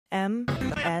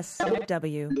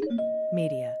MSW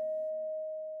Media.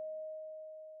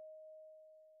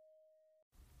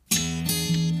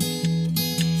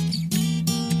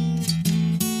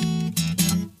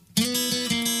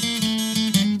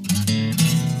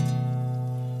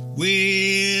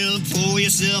 Well, pour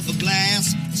yourself a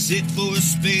glass, sit for a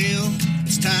spell.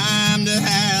 It's time to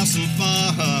have some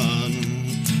fun.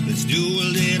 Let's do a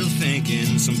little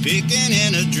thinking, some picking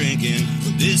and a drinking.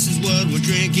 But this is what we're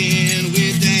drinking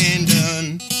with Dan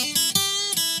Dunn.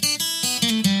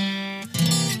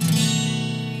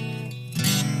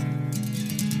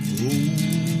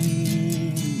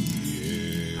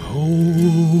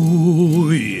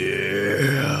 Oh, yeah.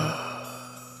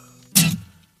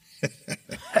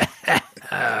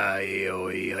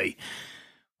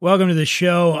 Welcome to the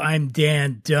show. I'm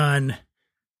Dan Dunn.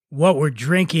 What we're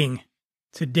drinking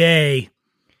today,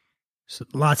 so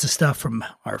lots of stuff from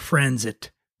our friends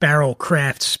at Barrel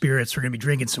Craft Spirits. We're going to be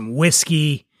drinking some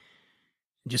whiskey.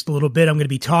 In just a little bit, I'm going to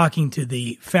be talking to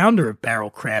the founder of Barrel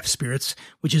Craft Spirits,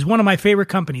 which is one of my favorite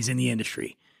companies in the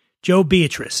industry. Joe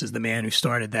Beatrice is the man who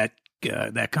started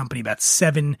that company about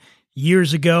 7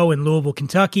 years ago in Louisville,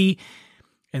 Kentucky.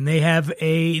 And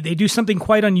they do something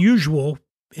quite unusual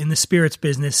in the spirits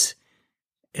business,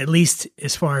 at least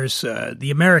as far as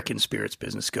the American spirits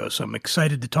business goes. So I'm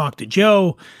excited to talk to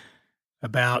Joe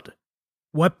about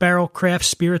what Barrel Craft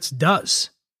Spirits does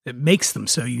that makes them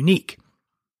so unique.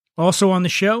 Also on the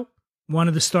show, one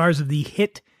of the stars of the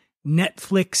hit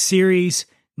Netflix series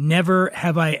Never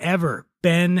Have I Ever,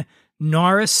 Ben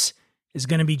Norris, is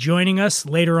going to be joining us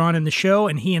later on in the show,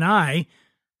 and he and I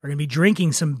are going to be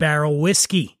drinking some barrel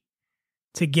whiskey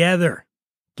together.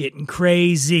 Getting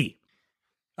crazy.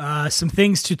 Some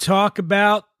things to talk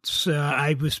about.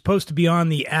 I was supposed to be on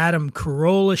the Adam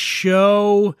Carolla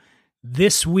show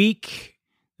this week,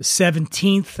 the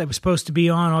 17th. I was supposed to be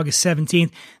on August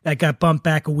 17th. That got bumped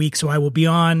back a week, so I will be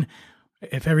on,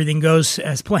 if everything goes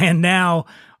as planned now,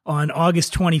 on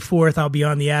August 24th. I'll be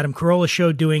on the Adam Carolla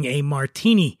show doing a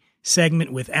martini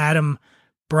segment with Adam,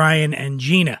 Brian, and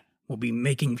Gina. We'll be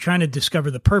trying to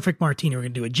discover the perfect martini. We're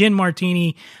going to do a gin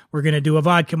martini. We're going to do a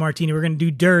vodka martini. We're going to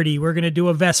do dirty. We're going to do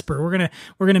a Vesper. We're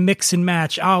going to mix and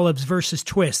match olives versus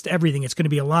twist, everything. It's going to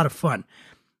be a lot of fun.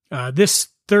 This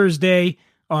Thursday,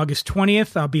 August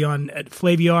 20th, I'll be on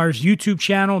Flaviar's YouTube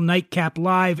channel, Nightcap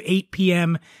Live, 8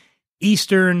 p.m.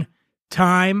 Eastern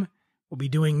Time. We'll be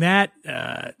doing that,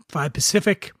 5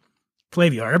 Pacific.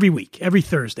 Flaviar, every week, every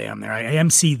Thursday I'm there. I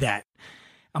MC that.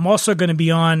 I'm also going to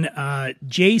be on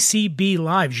JCB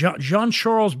Live.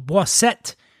 Jean-Charles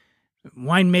Boisset,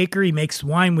 winemaker. He makes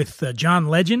wine with John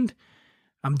Legend.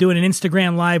 I'm doing an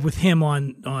Instagram Live with him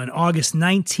on August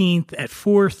 19th at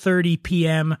 4:30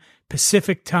 p.m.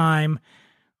 Pacific Time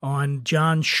on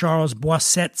Jean-Charles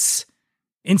Boisset's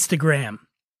Instagram.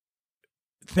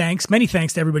 Many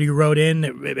thanks to everybody who wrote in.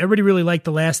 Everybody really liked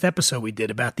the last episode we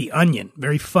did about the Onion.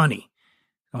 Very funny.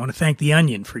 I want to thank the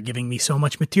Onion for giving me so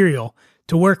much material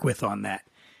to work with on that.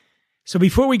 So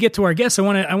before we get to our guests, I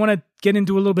want to get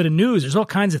into a little bit of news. There's all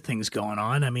kinds of things going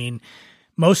on. I mean,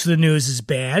 most of the news is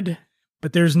bad,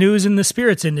 but there's news in the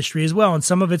spirits industry as well, and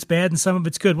some of it's bad and some of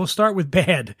it's good. We'll start with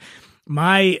bad.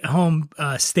 My home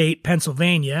state,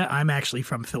 Pennsylvania, I'm actually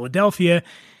from Philadelphia.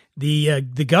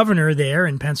 The governor there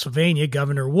in Pennsylvania,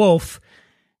 Governor Wolf,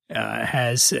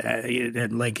 has,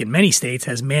 like in many states,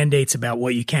 has mandates about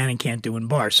what you can and can't do in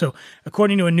bars. So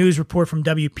according to a news report from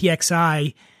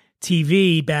WPXI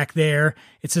TV back there,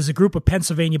 it says a group of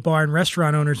Pennsylvania bar and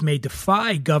restaurant owners may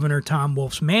defy Governor Tom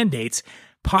Wolf's mandates,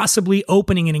 possibly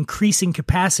opening and increasing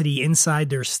capacity inside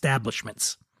their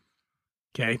establishments.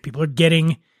 Okay, people are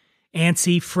getting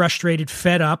antsy, frustrated,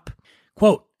 fed up.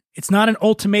 Quote, "It's not an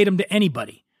ultimatum to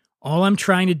anybody. All I'm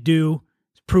trying to do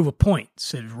is prove a point,"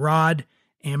 said Rod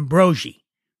Ambrosi,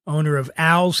 owner of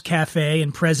Al's Cafe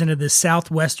and president of the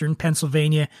Southwestern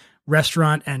Pennsylvania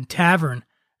Restaurant and Tavern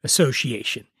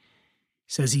Association.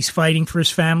 He says he's fighting for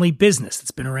his family business that's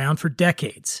been around for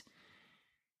decades.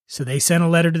 So they sent a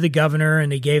letter to the governor,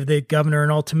 and they gave the governor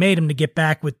an ultimatum to get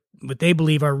back with what they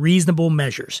believe are reasonable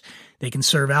measures. They can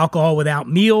serve alcohol without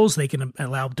meals, they can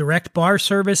allow direct bar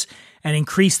service, and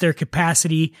increase their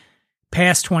capacity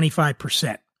past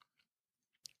 25%.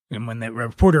 And when the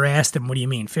reporter asked him, what do you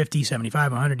mean, 50,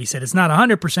 75, 100? He said, it's not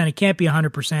 100%. It can't be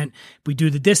 100%. If we do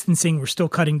the distancing, we're still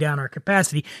cutting down our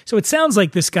capacity. So it sounds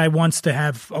like this guy wants to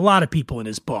have a lot of people in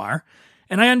his bar.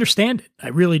 And I understand it. I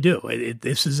really do.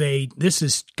 This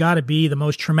has got to be the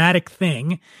most traumatic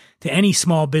thing to any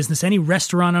small business, any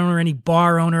restaurant owner, any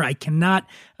bar owner. I cannot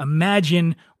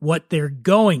imagine what they're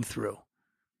going through.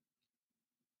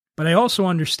 But I also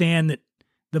understand that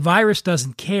the virus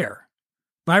doesn't care.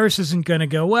 Virus isn't going to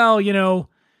go, well,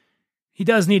 he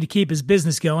does need to keep his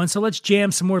business going, so let's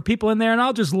jam some more people in there and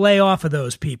I'll just lay off of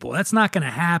those people. That's not going to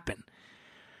happen.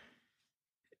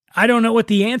 I don't know what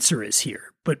the answer is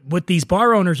here, but what these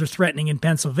bar owners are threatening in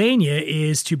Pennsylvania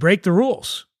is to break the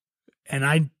rules. And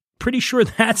I'm pretty sure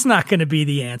that's not going to be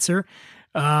the answer.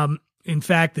 In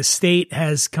fact, the state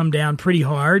has come down pretty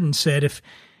hard and said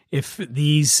if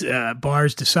these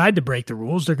bars decide to break the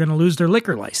rules, they're going to lose their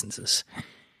liquor licenses.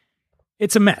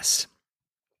 It's a mess.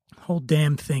 The whole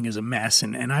damn thing is a mess,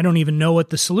 and I don't even know what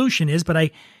the solution is, but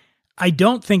I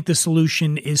don't think the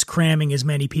solution is cramming as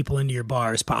many people into your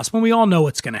bar as possible. And we all know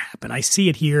what's going to happen. I see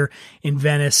it here in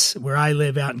Venice, where I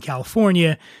live out in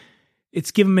California.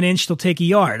 It's give them an inch, they'll take a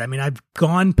yard. I mean, I've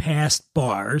gone past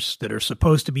bars that are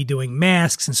supposed to be doing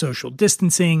masks and social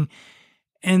distancing,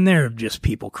 and there are just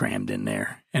people crammed in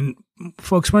there. And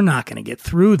folks, we're not going to get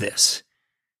through this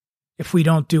if we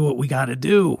don't do what we got to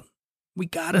do. We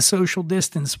got to social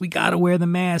distance. We got to wear the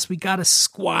mask. We got to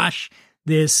squash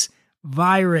this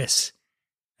virus.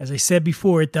 As I said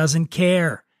before, it doesn't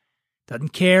care.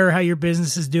 Doesn't care how your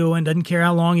business is doing. Doesn't care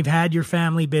how long you've had your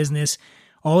family business.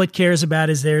 All it cares about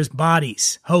is there's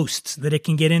bodies, hosts that it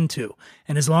can get into.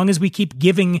 And as long as we keep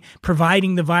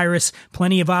providing the virus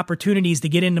plenty of opportunities to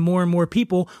get into more and more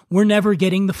people, we're never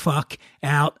getting the fuck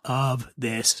out of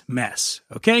this mess.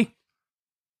 Okay?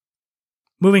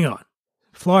 Moving on.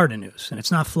 Florida news, and it's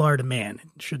not Florida Man.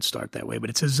 It should start that way, but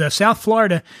it says South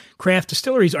Florida craft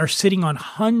distilleries are sitting on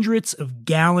hundreds of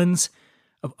gallons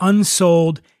of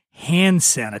unsold hand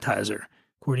sanitizer,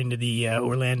 according to the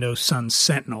Orlando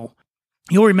Sun-Sentinel.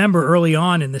 You'll remember early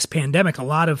on in this pandemic, a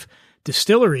lot of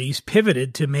distilleries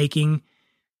pivoted to making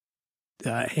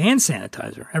hand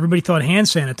sanitizer. Everybody thought hand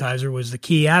sanitizer was the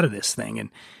key out of this thing,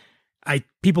 and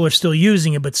people are still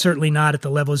using it, but certainly not at the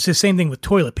level. It's the same thing with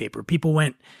toilet paper. People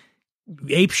went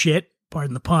ape shit,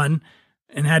 pardon the pun,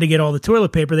 and had to get all the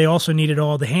toilet paper. They also needed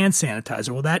all the hand sanitizer.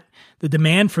 Well, the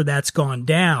demand for that's gone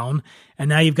down, and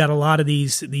now you've got a lot of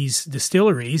these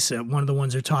distilleries. One of the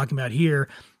ones they're talking about here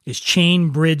is Chain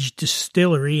Bridge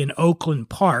Distillery in Oakland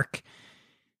Park.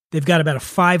 They've got about a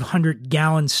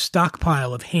 500-gallon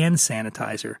stockpile of hand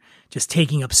sanitizer just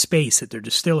taking up space at their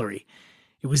distillery.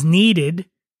 It was needed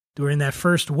during that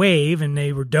first wave, and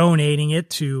they were donating it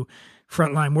to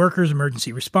frontline workers,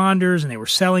 emergency responders, and they were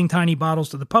selling tiny bottles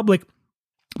to the public.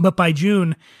 But by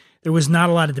June, there was not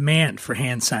a lot of demand for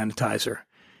hand sanitizer,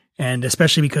 and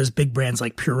especially because big brands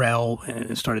like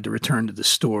Purell started to return to the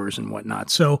stores and whatnot.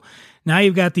 So now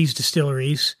you've got these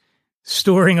distilleries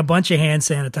storing a bunch of hand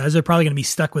sanitizer. They're probably going to be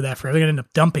stuck with that forever. They're going to end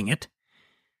up dumping it.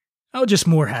 Oh, just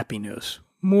more happy news.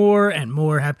 More and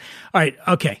more happy. All right,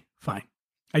 okay, fine.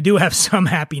 I do have some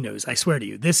happy news, I swear to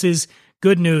you. This is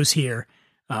good news here.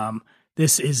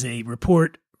 This is a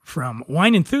report from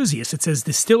Wine Enthusiast. It says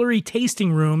distillery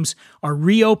tasting rooms are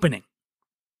reopening,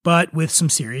 but with some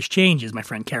serious changes. My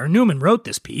friend Karen Newman wrote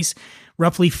this piece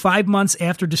roughly 5 months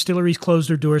after distilleries closed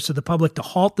their doors to the public to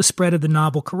halt the spread of the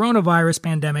novel coronavirus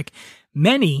pandemic.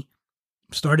 Many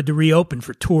started to reopen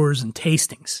for tours and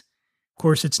tastings. Of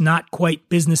course, it's not quite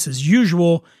business as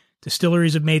usual.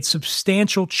 Distilleries have made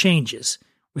substantial changes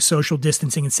with social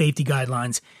distancing and safety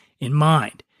guidelines in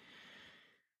mind.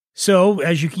 So,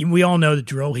 as we all know the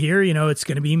drill here, it's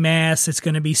going to be masks, it's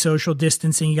going to be social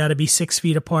distancing, you got to be 6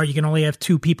 feet apart, you can only have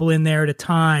 2 people in there at a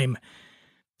time.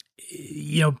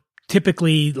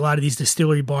 Typically, a lot of these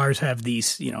distillery bars have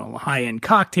these, high-end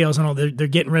cocktails and all. They're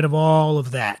getting rid of all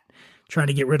of that, trying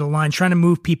to get rid of lines, trying to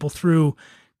move people through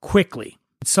quickly.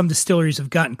 Some distilleries have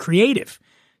gotten creative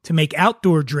to make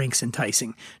outdoor drinks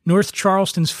enticing. North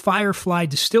Charleston's Firefly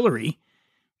Distillery,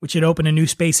 which had opened a new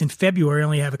space in February,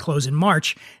 only have it close in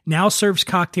March, now serves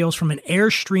cocktails from an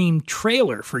Airstream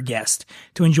trailer for guests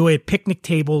to enjoy at picnic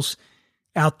tables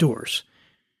outdoors.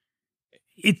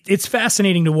 It's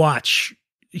fascinating to watch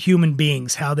human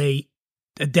beings, how they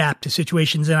adapt to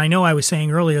situations. And I know I was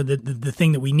saying earlier that the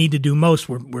thing that we need to do most,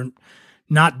 we're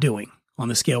not doing on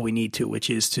the scale we need to, which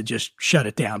is to just shut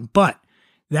it down. But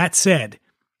that said,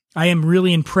 I am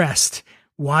really impressed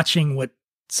watching what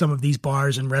some of these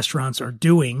bars and restaurants are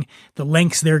doing, the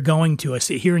lengths they're going to. I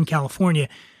see here in California,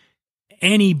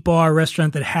 any bar,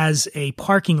 restaurant that has a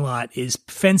parking lot is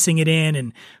fencing it in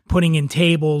and putting in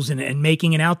tables and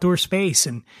making an outdoor space.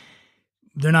 And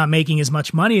they're not making as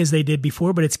much money as they did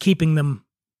before, but it's keeping them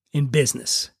in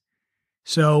business.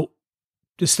 So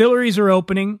distilleries are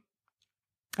opening.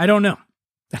 I don't know.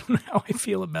 I don't know how I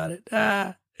feel about it.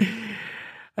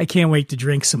 I can't wait to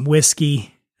drink some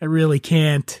whiskey. I really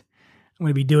can't. I'm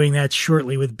going to be doing that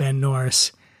shortly with Ben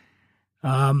Norris.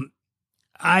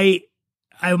 I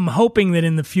I'm hoping that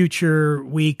in the future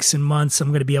weeks and months, I'm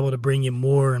going to be able to bring you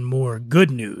more and more good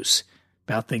news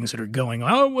about things that are going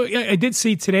on. Oh, I did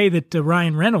see today that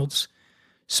Ryan Reynolds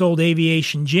sold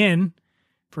Aviation Gin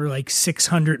for like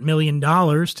 $600 million to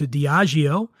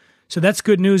Diageo. So that's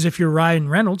good news if you're Ryan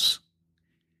Reynolds.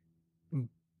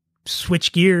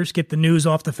 Switch gears, get the news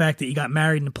off the fact that you got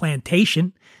married in a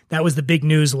plantation. That was the big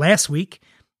news last week.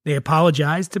 They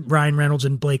apologized to Ryan Reynolds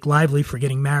and Blake Lively for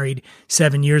getting married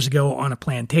 7 years ago on a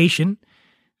plantation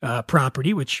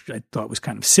property, which I thought was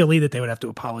kind of silly that they would have to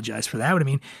apologize for that. But I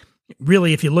mean,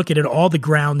 really, if you look at it, all the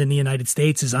ground in the United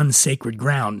States is unsacred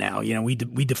ground now. You know, we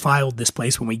defiled this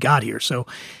place when we got here. So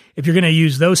if you're going to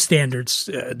use those standards,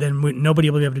 then nobody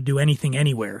will be able to do anything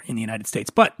anywhere in the United States.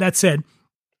 But that said,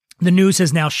 the news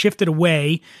has now shifted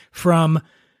away from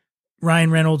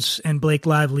Ryan Reynolds and Blake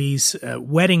Lively's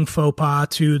wedding faux pas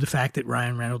to the fact that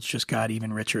Ryan Reynolds just got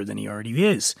even richer than he already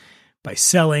is by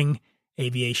selling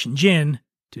Aviation Gin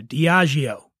to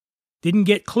Diageo. Didn't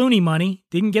get Clooney money,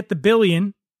 didn't get the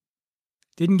billion,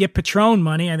 didn't get Patron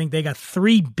money. I think they got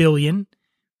 $3 billion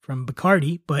from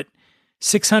Bacardi, but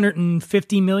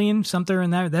 $650 million, something in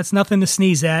there. That's nothing to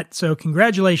sneeze at. So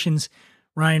congratulations,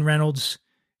 Ryan Reynolds.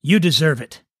 You deserve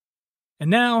it. And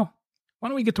now, why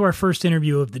don't we get to our first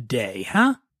interview of the day,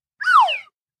 huh?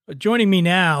 Joining me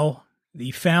now, the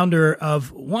founder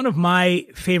of one of my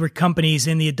favorite companies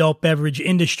in the adult beverage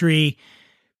industry,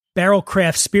 Barrel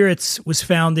Craft Spirits, was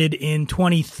founded in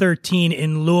 2013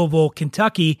 in Louisville,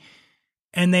 Kentucky,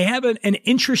 and they have an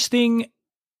interesting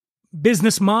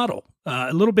business model,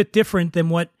 a little bit different than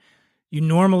what you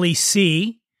normally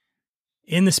see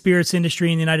in the spirits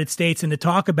industry in the United States. And to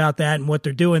talk about that and what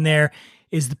they're doing there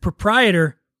is the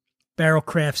proprietor, Barrel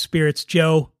Craft Spirits,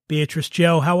 Joe Beatrice.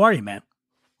 Joe, how are you, man?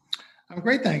 I'm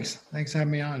great, thanks. Thanks for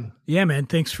having me on. Yeah, man.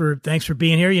 Thanks for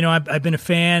being here. You know, I've been a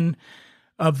fan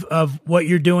of what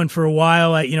you're doing for a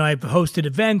while. I've hosted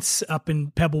events up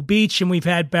in Pebble Beach, and we've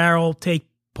had Barrel take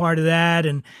part of that,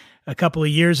 and a couple of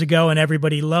years ago, and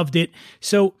everybody loved it.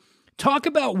 So, talk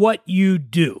about what you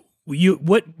do.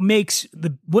 What makes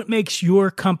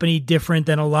your company different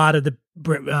than a lot of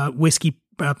the whiskey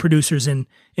producers in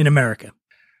America?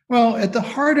 Well, at the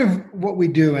heart of what we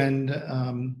do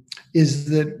is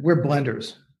that we're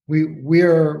blenders.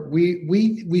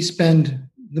 We spend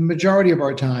the majority of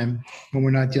our time when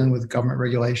we're not dealing with government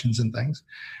regulations and things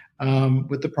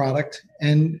with the product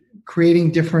and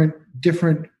creating different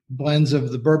blends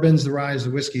of the bourbons, the ryes,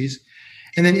 the whiskeys,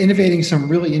 and then innovating some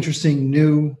really interesting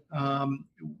new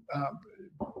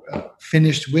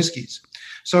finished whiskeys.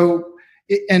 So,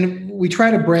 and we try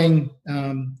to bring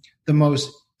the most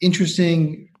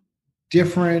interesting,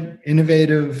 different,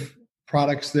 innovative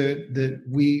products that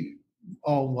we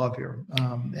all love here.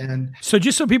 And so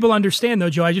just so people understand though,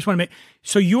 Joe, I just want to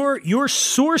so you're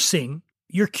sourcing,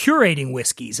 you're curating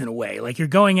whiskeys in a way, like you're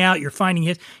going out, you're finding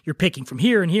it, you're picking from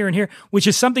here and here and here, which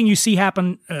is something you see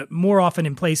happen more often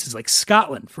in places like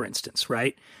Scotland, for instance,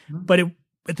 right? Mm-hmm. But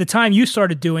at the time you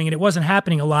started doing it, it wasn't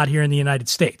happening a lot here in the United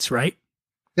States, right?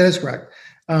 That is correct.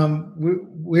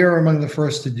 We are among the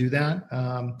first to do that.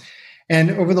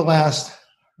 And over the last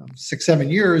 6-7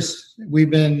 years, we've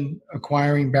been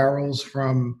acquiring barrels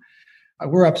from,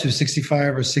 we're up to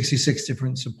 65 or 66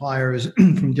 different suppliers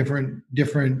from different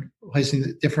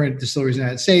places, different distilleries in the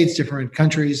United States, different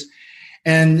countries.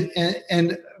 And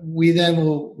we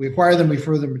acquire them, we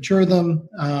further mature them.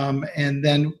 And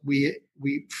then we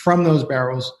from those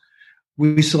barrels,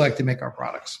 we select to make our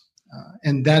products.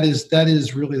 And that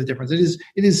is really the difference. It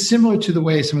is similar to the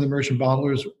way some of the merchant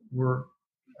bottlers were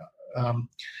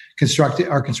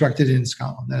constructed in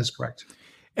Scotland. That is correct.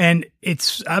 And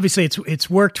it's obviously it's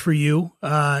worked for you.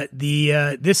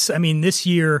 This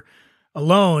year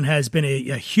alone has been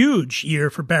a huge year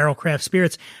for Barrel Craft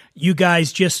Spirits. You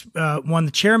guys just won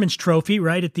the Chairman's Trophy,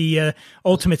 right, at the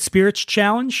Ultimate Spirits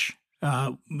Challenge,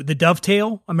 the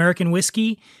Dovetail American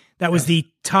Whiskey. That was the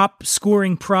top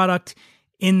scoring product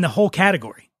in the whole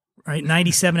category, right?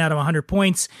 97 out of 100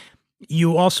 points.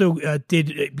 You also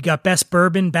got Best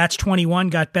Bourbon. Batch 21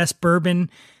 got Best Bourbon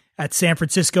at San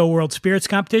Francisco World Spirits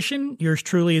Competition. Yours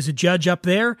truly is a judge up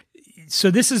there. So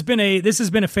this has been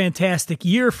a fantastic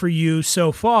year for you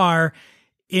so far.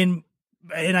 And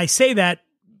I say that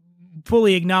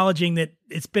fully acknowledging that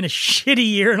it's been a shitty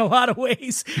year in a lot of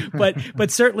ways,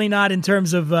 but certainly not in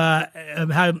terms of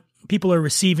how people are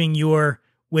receiving your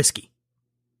whiskey.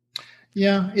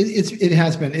 Yeah, it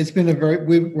has been. It's been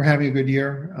we're having a good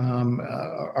year.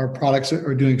 Our products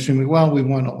are doing extremely well. We've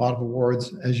won a lot of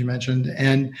awards, as you mentioned,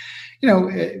 and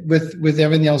with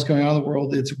everything else going on in the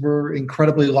world, we're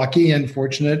incredibly lucky and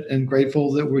fortunate and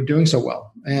grateful that we're doing so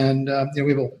well. And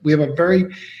we have a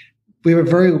very we have a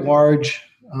very large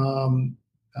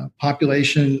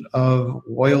population of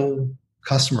loyal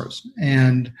customers,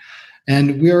 and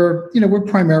we're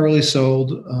primarily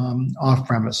sold off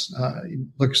premise,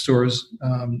 liquor stores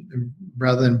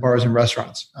rather than bars and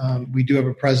restaurants. We do have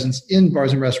a presence in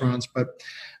bars and restaurants, but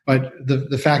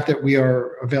the fact that we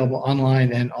are available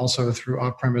online and also through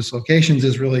off premise locations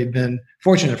has really been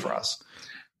fortunate for us.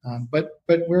 But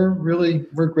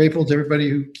we're grateful to everybody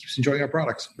who keeps enjoying our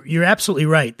products. You're absolutely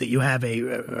right that you have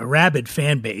a rabid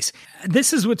fan base.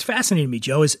 This is what's fascinating me,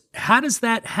 Joe, is how does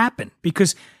that happen?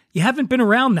 Because you haven't been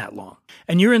around that long,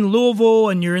 and you're in Louisville,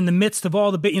 and you're in the midst of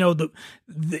all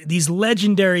these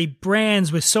legendary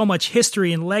brands with so much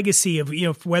history and legacy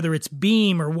of, whether it's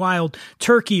Beam or Wild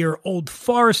Turkey or Old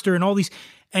Forester and all these,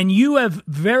 and you have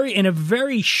in a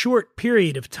very short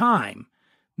period of time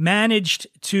managed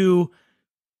to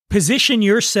position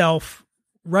yourself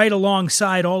right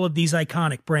alongside all of these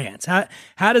iconic brands.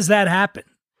 How does that happen?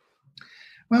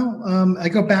 Well, I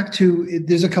go back to,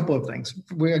 there's a couple of things.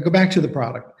 I go back to the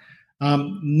product.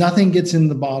 Nothing gets in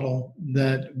the bottle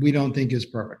that we don't think is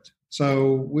perfect.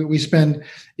 So we spend,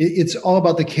 it's all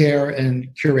about the care and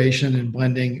curation and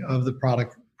blending of the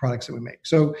products that we make.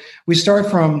 So we start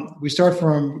from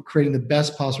creating the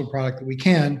best possible product that we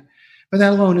can, but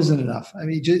that alone isn't enough. I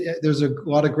mean, there's a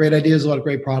lot of great ideas, a lot of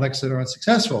great products that aren't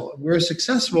successful. We're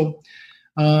successful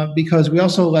because we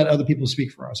also let other people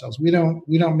speak for ourselves. We don't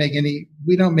make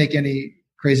any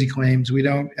crazy claims. We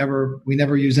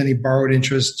never use any borrowed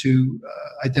interest to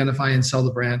identify and sell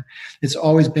the brand. It's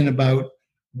always been about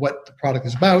what the product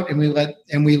is about, and we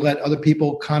let other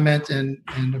people comment and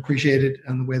appreciate it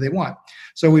in the way they want.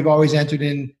 So we've always entered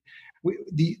in.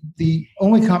 The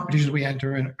only competitions we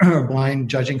enter in are blind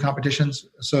judging competitions.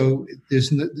 So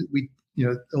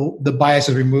the bias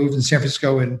is removed. In San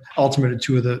Francisco and Ultimate are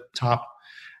two of the top,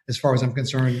 as far as I'm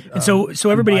concerned. And so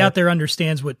everybody out there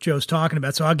understands what Joe's talking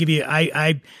about. So I'll give you,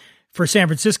 for San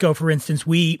Francisco, for instance,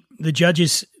 the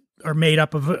judges are made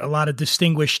up of a lot of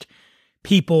distinguished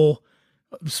people,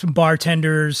 some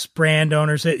bartenders, brand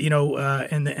owners,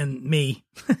 and me.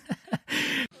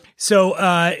 So,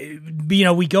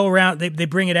 we go around, they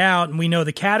bring it out and we know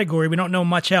the category. We don't know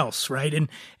much else. Right.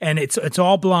 And it's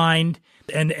all blind.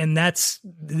 And that's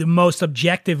the most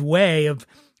objective way of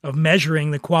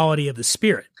measuring the quality of the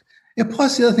spirit. Yeah,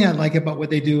 plus the other thing I like about what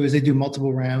they do is they do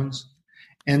multiple rounds,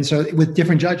 and so with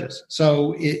different judges.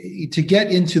 So to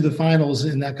get into the finals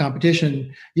in that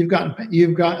competition, you've got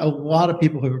a lot of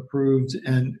people who have approved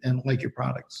and like your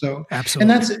product. So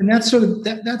absolutely, and that's sort of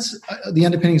that's the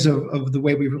underpinnings of the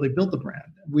way we really built the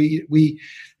brand. We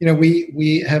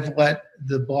have let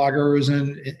the bloggers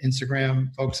and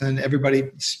Instagram folks and everybody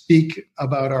speak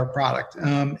about our product,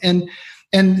 and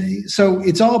so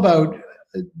it's all about.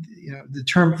 The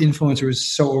term influencer is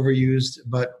so overused,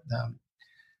 but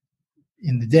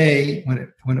in the day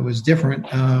when it was different,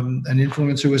 an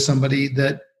influencer was somebody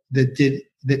that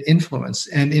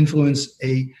influenced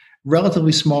a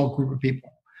relatively small group of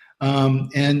people.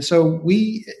 And so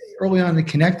we early on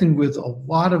connected with a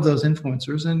lot of those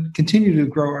influencers and continue to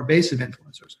grow our base of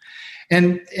influencers.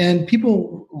 And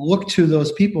people look to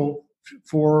those people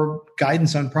for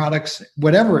guidance on products,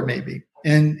 whatever it may be.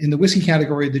 And in the whiskey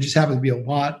category, there just happens to be a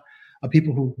lot of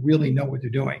people who really know what they're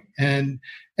doing, and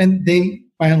they,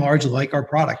 by and large, like our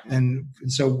product, and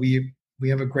so we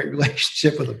have a great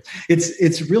relationship with them.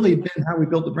 It's really been how we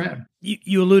built the brand.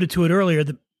 You alluded to it earlier.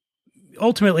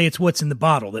 Ultimately, it's what's in the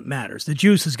bottle that matters. The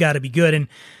juice has got to be good, and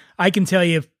I can tell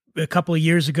you, a couple of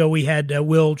years ago, we had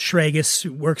Will Schragus,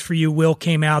 who works for you. Will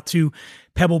came out to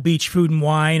Pebble Beach Food and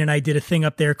Wine, and I did a thing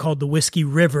up there called the Whiskey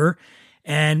River.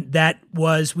 And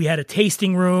we had a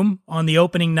tasting room on the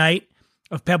opening night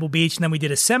of Pebble Beach, and then we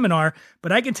did a seminar.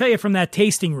 But I can tell you from that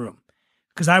tasting room,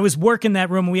 because I was working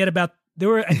that room, and we had I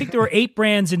think there were 8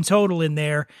 brands in total in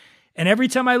there. And every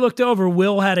time I looked over,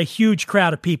 Will had a huge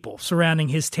crowd of people surrounding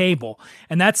his table.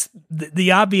 And that's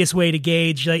the obvious way to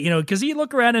gauge, because you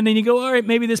look around and then you go, all right,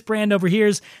 maybe this brand over here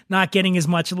is not getting as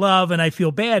much love and I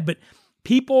feel bad. But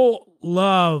people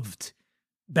loved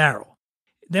Barrel.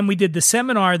 Then we did the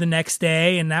seminar the next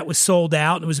day, and that was sold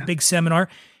out. It was a big seminar.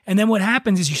 And then what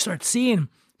happens is you start seeing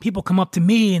people come up to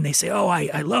me and they say, oh,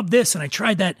 I love this. And I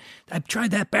tried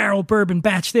that barrel bourbon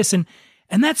batch this. And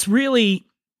that's really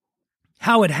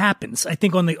how it happens. I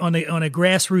think on a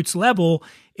grassroots level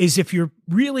is if you're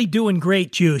really doing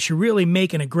great juice, you're really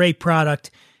making a great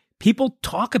product, people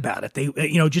talk about it. They,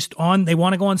 they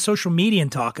want to go on social media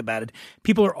and talk about it.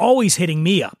 People are always hitting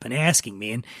me up and asking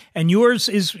me. And yours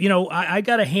is, I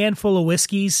got a handful of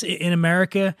whiskeys in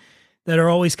America that are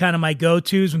always kind of my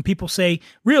go-tos when people say,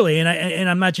 really, and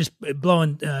I'm not just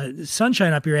blowing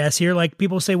sunshine up your ass here. Like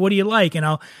people say, what do you like? And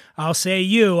I'll say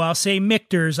I'll say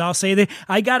Michter's, I'll say that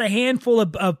I got a handful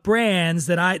of brands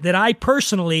that I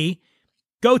personally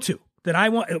go to, that I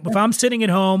want. If I'm sitting at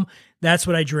home, that's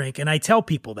what I drink. And I tell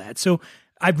people that. So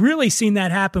I've really seen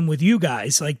that happen with you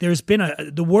guys. Like there's been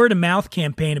the word of mouth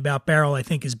campaign about Barrel, I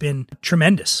think, has been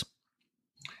tremendous.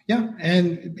 Yeah.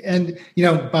 And,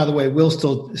 by the way,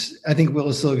 I think Will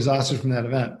is still exhausted from that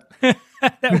event.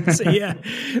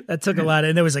 That took a lot.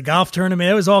 And there was a golf tournament.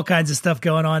 There was all kinds of stuff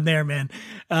going on there, man.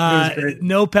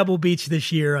 No Pebble Beach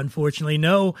this year, unfortunately.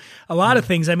 No, a lot of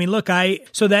things. I mean, look,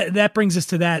 so that brings us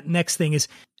to that next thing is,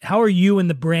 how are you and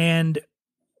the brand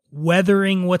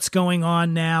weathering what's going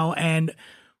on now, and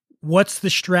what's the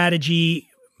strategy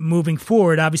moving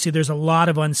forward? Obviously, there's a lot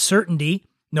of uncertainty.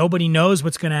 Nobody knows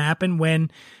what's going to happen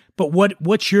but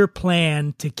what's your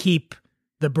plan to keep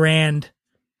the brand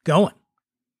going?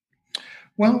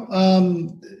 Well,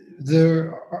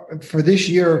 for this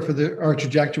year, our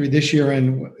trajectory this year,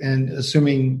 and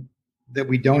assuming that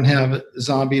we don't have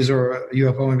zombies or a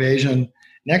UFO invasion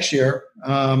next year,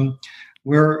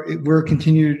 we're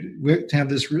continued to have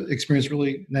this experience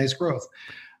really nice growth.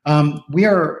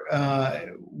 We're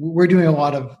doing a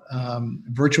lot of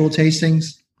virtual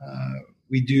tastings.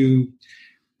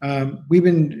 We've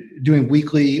been doing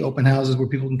weekly open houses where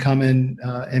people can come in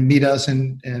and meet us,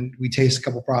 and we taste a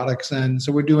couple products. And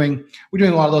so we're doing a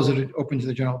lot of those that are open to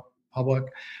the general public.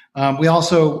 We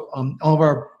also, all of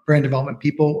our brand development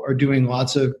people are doing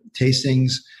lots of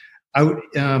tastings out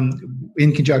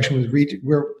in conjunction with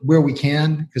where we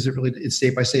can, because it's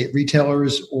state by state,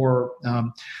 retailers or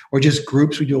just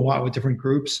groups. We do a lot with different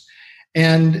groups.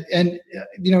 And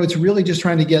it's really just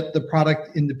trying to get the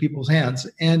product into people's hands.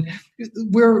 And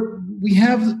we're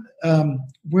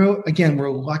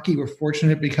lucky, we're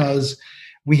fortunate because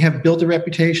we have built a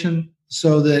reputation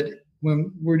so that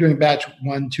when we're doing batch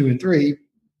 1, 2, and 3,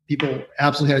 people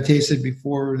absolutely had to taste it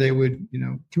before they would,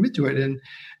 commit to it. And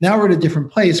now we're at a different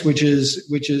place, which is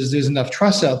there's enough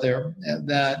trust out there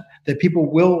that people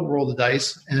will roll the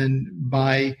dice and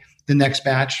buy the next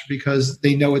batch because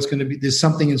they know there's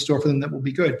something in store for them that will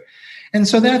be good. And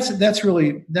so that's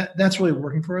really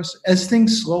working for us. As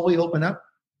things slowly open up,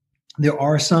 there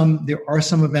are some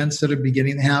events that are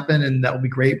beginning to happen, and that will be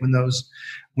great when those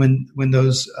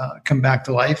come back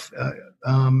to life,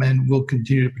 and we'll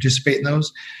continue to participate in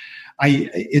those.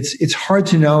 It's hard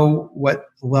to know what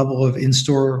level of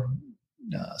in-store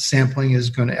sampling is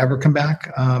going to ever come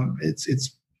back. It's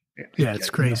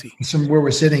crazy. From where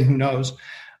we're sitting, who knows?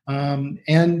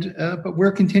 But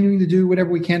we're continuing to do whatever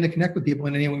we can to connect with people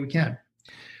in any way we can.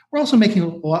 We're also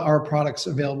making our products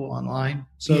available online.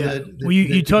 So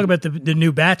you talk about the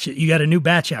new batch. You got a new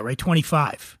batch out, right?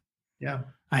 25. Yeah.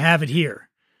 I have it here.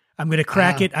 I'm going to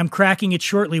crack it. I'm cracking it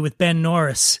shortly with Ben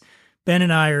Norris. Ben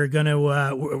and I are going to,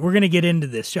 we're going to get into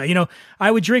this.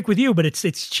 I would drink with you, but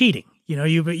it's cheating.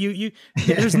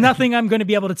 There's nothing I'm going to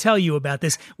be able to tell you about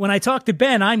this. When I talk to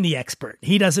Ben, I'm the expert.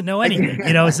 He doesn't know anything,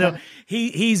 so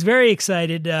he's very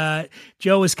excited.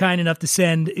 Joe was kind enough to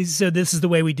send. So this is the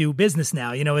way we do business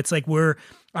now. It's like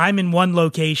I'm in one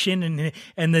location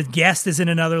and the guest is in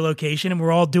another location, and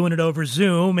we're all doing it over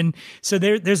Zoom. And so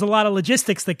there's a lot of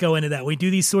logistics that go into that. We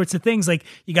do these sorts of things like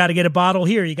you got to get a bottle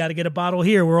here. You got to get a bottle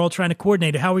here. We're all trying to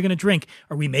coordinate. How are we going to drink?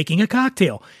 Are we making a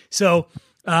cocktail? So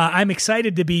I'm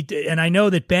excited to be, and I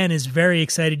know that Ben is very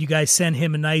excited. You guys sent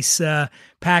him a nice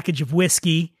package of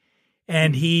whiskey,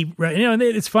 and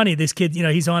it's funny. This kid,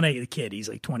 he's on he's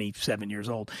like 27 years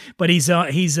old, but he's on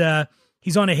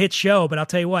a hit show. But I'll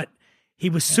tell you what, he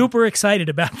was super excited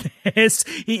about this.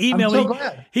 He emailed me.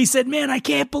 Glad. He said, "Man, I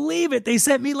can't believe it. They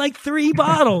sent me like 3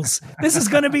 bottles. This is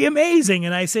going to be amazing."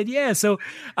 And I said, "Yeah." So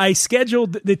I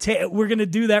scheduled we're going to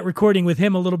do that recording with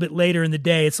him a little bit later in the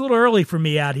day. It's a little early for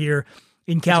me out here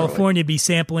in California, be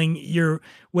sampling your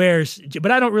wares,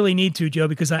 but I don't really need to, Joe,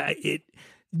 because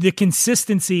the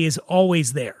consistency is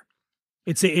always there.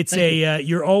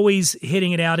 You're always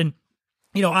hitting it out. And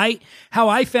how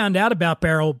I found out about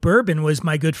Barrel Bourbon was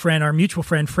my good friend, our mutual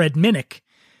friend, Fred Minnick.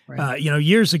 Right.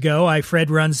 Years ago,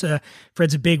 Fred's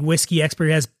a big whiskey expert.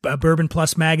 He has a Bourbon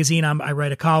Plus magazine. I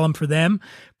write a column for them.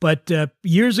 But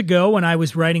years ago, when I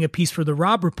was writing a piece for the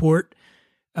Robb Report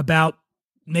about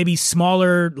maybe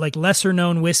smaller, like lesser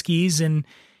known whiskeys, and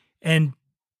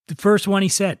the first one he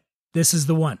said, "This is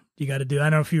the one you got to do." I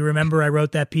don't know if you remember, I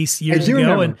wrote that piece years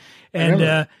ago,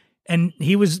 and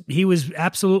he was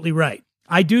absolutely right.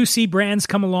 I do see brands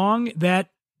come along that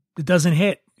it doesn't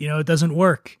hit, it doesn't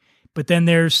work. But then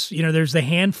there's the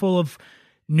handful of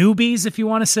newbies, if you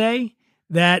want to say,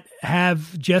 that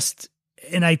have just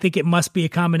and I think it must be a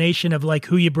combination of like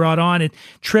who you brought on. And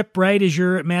Trip, right, is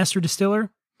your master distiller?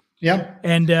 Yeah.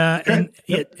 And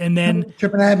then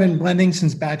Trip and I have been blending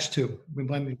since batch 2. We've been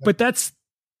blending. But that's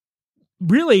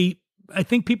really, I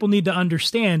think people need to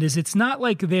understand is it's not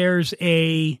like there's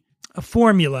a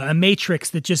formula, a matrix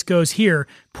that just goes here,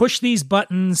 push these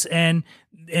buttons and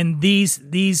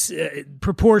these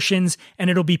proportions and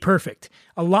it'll be perfect.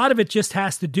 A lot of it just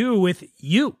has to do with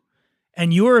you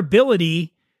and your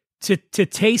ability to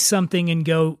taste something and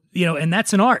go, and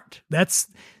that's an art. That's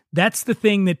the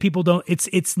thing that people don't,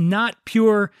 it's not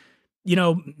pure,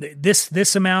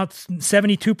 this amount,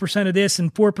 72% of this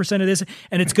and 4% of this,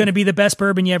 and it's going to be the best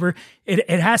bourbon you ever, it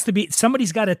has to be,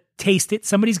 somebody's got to taste it.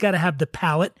 Somebody's got to have the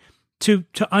palate to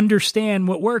understand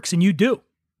what works. And you do.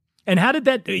 And how did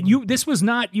that, this was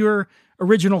not your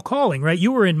original calling, right?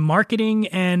 You were in marketing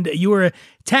and you were a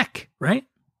tech, right?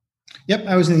 Yep.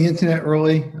 I was in the internet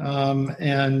early,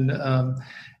 and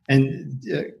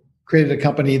created a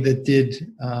company that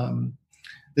did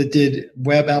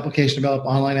web application development,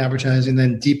 online advertising,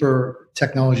 then deeper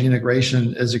technology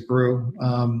integration as it grew,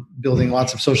 building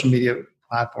lots of social media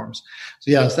platforms.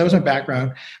 So yes, that was my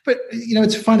background. But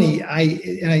it's funny. I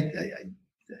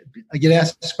get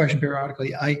asked this question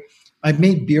periodically. I've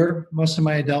made beer most of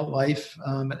my adult life,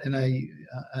 and I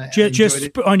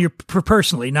just on your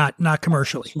personally, not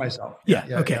commercially. Just for myself. Yeah.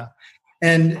 Okay. Yeah.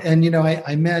 And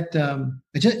I met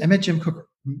Jim Cook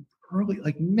early,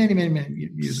 like many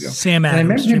years ago. Sam Adams. And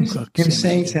I remember Jim Cook.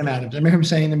 Sam Adams. I remember him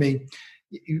saying to me,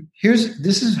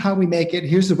 this is how we make it.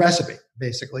 Here's the recipe,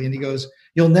 basically. And he goes,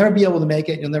 you'll never be able to make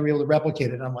it. You'll never be able to replicate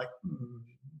it. And I'm like,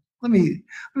 let me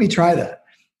try that.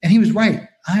 And he was right.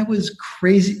 I was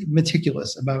crazy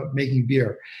meticulous about making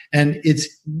beer. And it's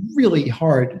really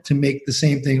hard to make the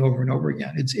same thing over and over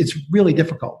again. It's really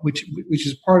difficult, which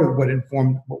is part of what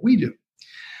informed what we do.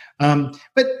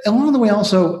 But along the way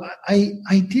also,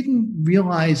 I didn't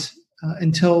realize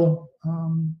until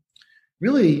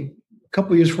really a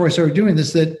couple of years before I started doing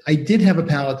this that I did have a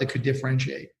palate that could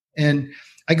differentiate. And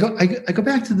I go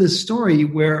back to this story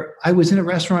where I was in a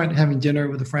restaurant having dinner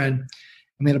with a friend.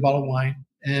 I made a bottle of wine,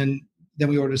 and then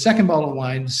we ordered a second bottle of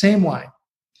wine, the same wine.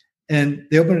 And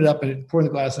they opened it up and it poured in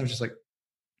the glass, and I was just like,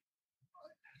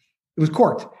 it was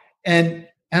corked. And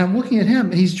I'm looking at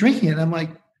him and he's drinking it. And I'm like,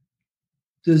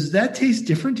 does that taste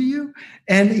different to you?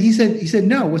 And he said,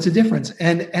 no, what's the difference?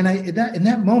 And in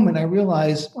that moment, I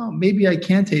realized, well, maybe I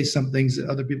can taste some things that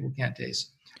other people can't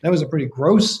taste. That was a pretty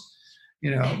gross,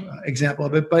 example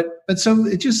of it. But so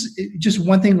it just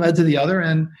one thing led to the other.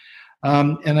 And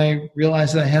I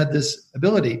realized that I had this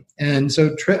ability. And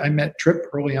so I met Trip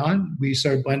early on. We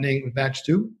started blending with batch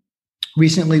 2.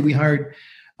 Recently, we hired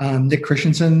Nick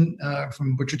Christensen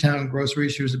from Butchertown Grocery.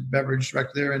 She was a beverage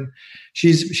director there, and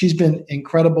she's been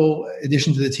incredible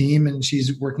addition to the team, and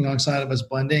she's working alongside of us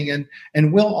blending,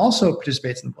 and Will also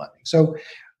participates in the blending. So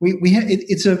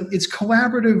it's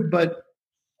collaborative, but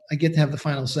I get to have the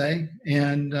final say.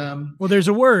 And well, there's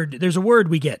a word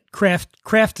we get: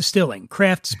 craft distilling,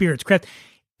 craft spirits, craft.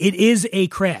 It is a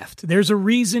craft. There's a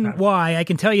reason why. I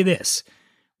can tell you this: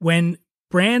 when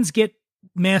brands get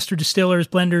master distillers,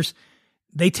 blenders,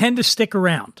 they tend to stick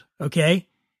around. Okay.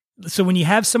 So when you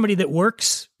have somebody that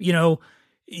works, you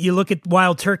look at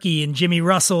Wild Turkey and Jimmy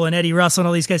Russell and Eddie Russell and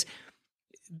all these guys,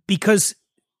 because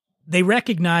they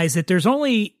recognize that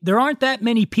there aren't that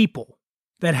many people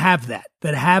that have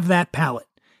that palate,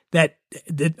 that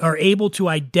are able to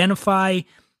identify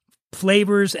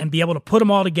flavors and be able to put them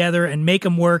all together and make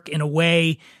them work in a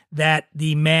way that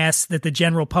the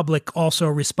general public also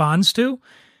responds to.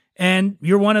 And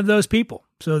you're one of those people.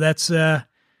 So that's, thank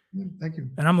you.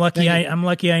 And I'm lucky. I'm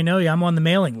lucky. I know you. I'm on the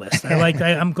mailing list.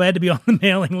 I'm glad to be on the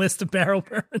mailing list of Barrel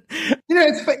Bourbon.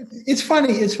 It's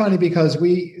funny. It's funny because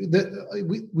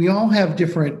we all have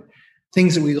different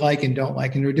things that we like and don't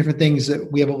like, and there are different things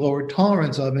that we have a lower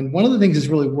tolerance of. And one of the things that's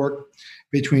really worked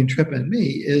between Trip and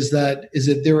me is that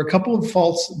there are a couple of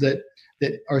faults that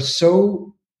are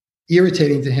so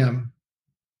irritating to him,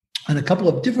 and a couple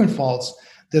of different faults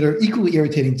that are equally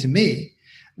irritating to me,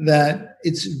 that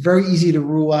it's very easy to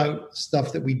rule out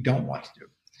stuff that we don't want to do.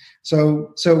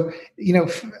 So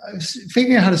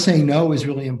figuring out how to say no is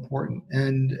really important.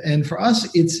 And for us,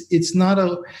 we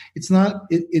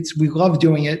love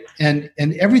doing it. And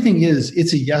everything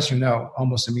it's a yes or no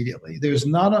almost immediately. There's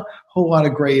not a whole lot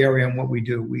of gray area in what we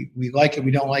do. We like it,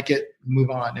 we don't like it, move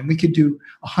on. And we could do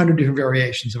 100 different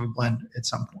variations of a blend at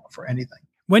some point for anything.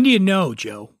 When do you know,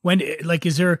 Joe?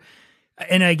 Is there,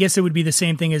 and I guess it would be the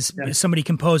same thing as somebody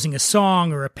composing a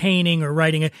song or a painting or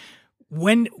writing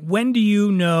when do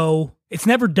you know it's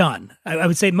never done? I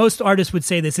would say most artists would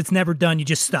say this, it's never done. You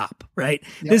just stop, right?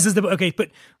 Yep. This is okay.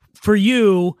 But for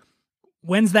you,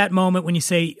 when's that moment when you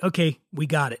say, okay, we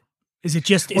got it? Is it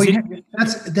just,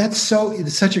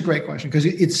 it's such a great question because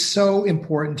it's so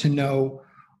important to know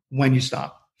when you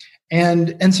stop.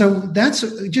 And so that's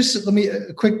just,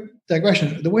 a quick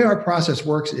digression. The way our process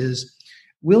works is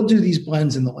we'll do these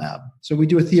blends in the lab. So we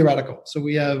do a theoretical. So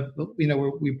we have,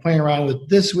 we're playing around with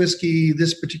this whiskey,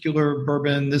 this particular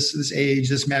bourbon, this age,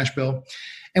 this mash bill.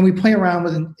 And we play around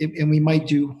with it, and we might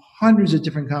do hundreds of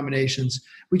different combinations.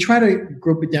 We try to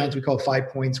group it down to, we call it 5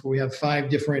 points, where we have 5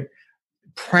 different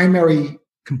primary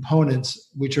components,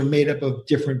 which are made up of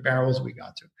different barrels we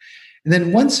got to. And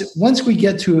then once we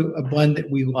get to a blend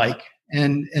that we like,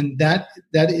 and that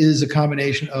is a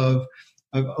combination of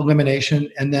elimination,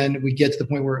 and then we get to the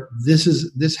point where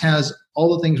this has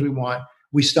all the things we want,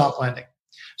 we stop blending.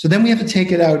 So then we have to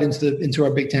take it out into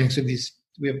our big tanks. So we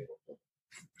have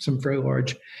some very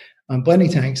large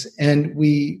blending tanks, and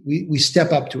we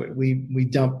step up to it. We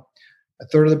dump a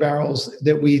third of the barrels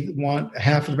that we want,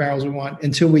 half of the barrels we want,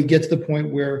 until we get to the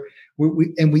point where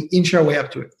we inch our way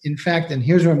up to it. In fact, and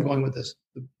here's where I'm going with this.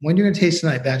 When you're going to taste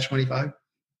tonight, batch 25,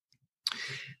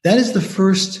 that is the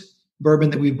first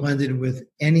bourbon that we blended with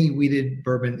any wheated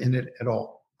bourbon in it at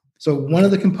all. So one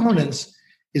of the components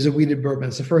is a wheated bourbon.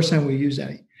 It's the first time we use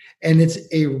any. And it's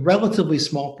a relatively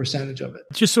small percentage of it.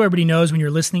 Just so everybody knows when you're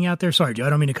listening out there, sorry, Joe,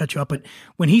 I don't mean to cut you up, but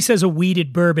when he says a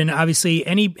wheated bourbon, obviously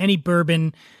any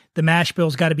bourbon, the mash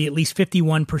bill's got to be at least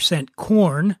 51%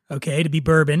 corn, okay, to be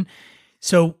bourbon.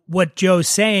 So what Joe's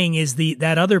saying is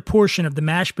that other portion of the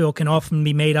mash bill can often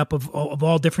be made up of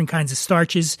all different kinds of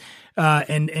starches.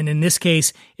 And in this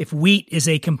case, if wheat is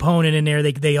a component in there,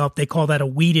 they call that a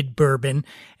wheated bourbon.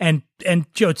 And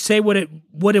Joe, say what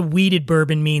a wheated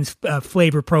bourbon means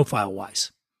flavor profile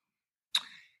wise.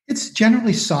 It's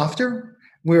generally softer,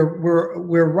 where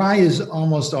rye is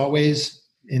almost always,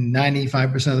 in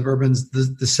 95% of the bourbons,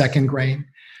 the second grain.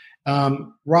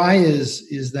 Rye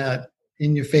is that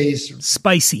in your face,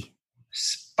 spicy.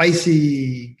 It's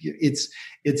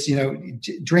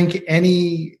drink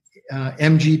any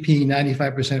MGP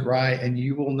 95% rye, and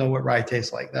you will know what rye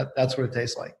tastes like. That's what it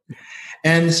tastes like.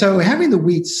 And so having the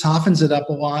wheat softens it up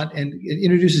a lot, and it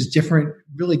introduces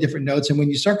really different notes. And when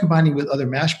you start combining with other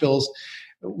mash bills,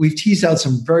 we've teased out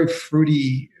some very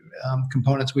fruity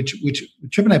components, which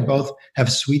Tripp and I both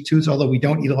have sweet tooths, although we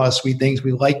don't eat a lot of sweet things.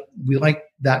 We like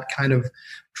that kind of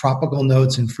tropical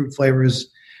notes and fruit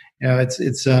flavors.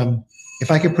 It's if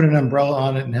I could put an umbrella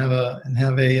on it and have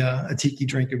a tiki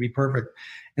drink, it'd be perfect.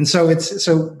 And so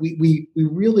we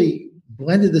really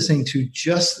blended this thing to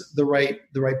just the right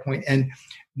point. And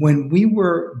when we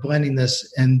were blending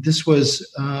this, and this was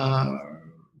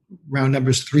round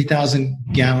numbers, 3,000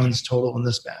 gallons total in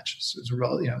this batch. So it's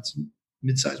it's a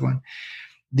mid-sized one.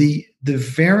 The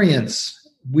variance,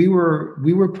 we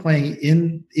were playing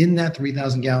in that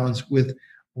 3,000 gallons with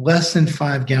less than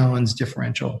 5 gallons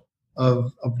differential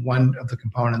of one of the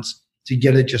components to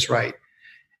get it just right.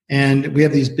 And we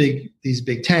have these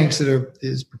big tanks that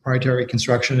is proprietary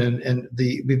construction, and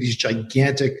we have these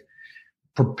gigantic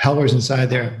propellers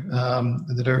inside there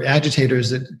that are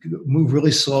agitators that move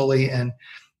really slowly, and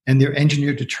they're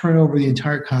engineered to turn over the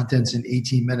entire contents in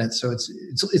 18 minutes. So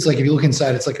it's like, if you look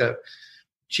inside, it's like a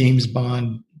James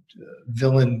Bond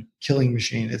villain killing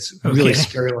machine. It's really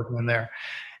scary looking in there.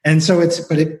 And so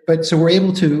so we're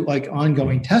able to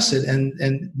ongoing test it,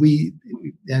 and we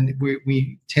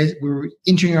were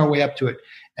inching our way up to it.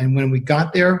 And when we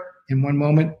got there, in one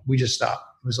moment, we just stopped.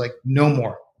 It was like, no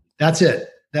more. That's it.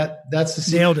 That's the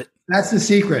secret. Nailed it. That's the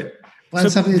secret.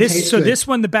 This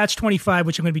one, the batch 25,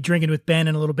 which I'm going to be drinking with Ben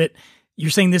in a little bit. You're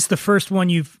saying this is the first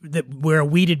one where a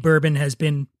wheated bourbon has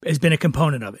been a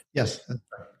component of it. Yes. That's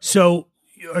right. So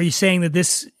are you saying that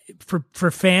this,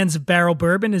 for fans of barrel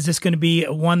bourbon, is this going to be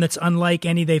one that's unlike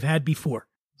any they've had before?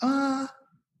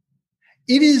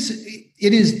 It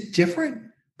is different,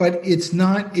 but it's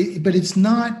not. It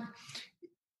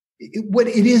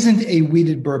isn't a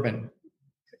wheated bourbon,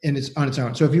 and it's on its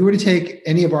own. So if you were to take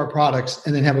any of our products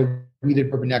and then have a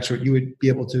wheated bourbon next to it, you would be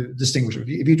able to distinguish it.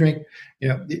 If you drink,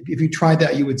 if you tried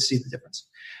that, you would see the difference.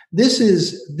 This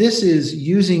is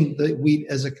using the wheat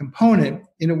as a component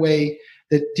in a way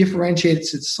that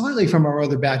differentiates it slightly from our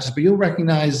other batches, but you'll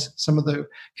recognize some of the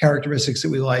characteristics that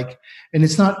we like. And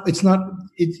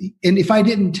and if I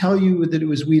didn't tell you that it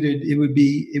was wheated, it would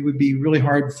be really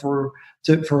hard for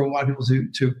a lot of people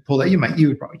to pull that. You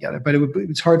would probably get it, but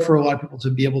it's hard for a lot of people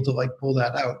to be able to pull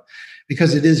that out,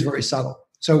 because it is very subtle.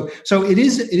 So it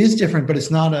is different, but it's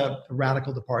not a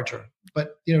radical departure.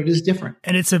 But it is different.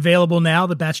 And it's available now.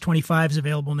 The batch 25 is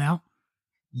available now.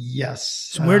 Yes.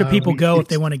 So where do people go if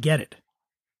they want to get it?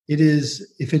 It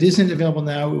is. If it isn't available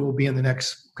now, it will be in the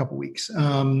next couple weeks.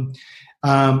 Well,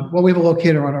 we have a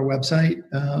locator on our website,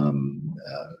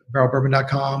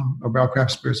 barrelbourbon.com or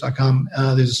barrelcraftspirits.com.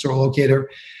 There's a store locator,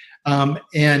 and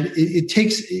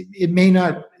it may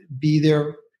not be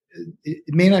there.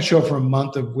 It may not show up for a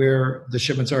month of where the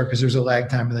shipments are because there's a lag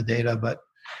time in the data, but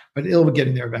it'll be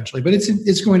getting there eventually. But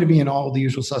it's going to be in all the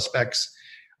usual suspects,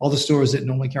 all the stores that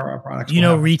normally carry our products.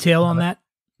 Retail on that?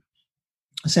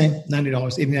 Same, $90,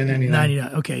 $89.99.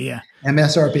 $90. Okay, yeah.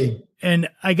 MSRP. And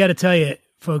I got to tell you,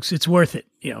 folks, it's worth it.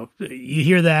 You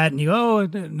hear that and you go,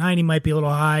 90 might be a little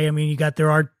high. I mean,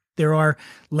 there are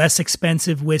less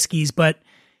expensive whiskeys, but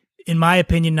in my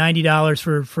opinion,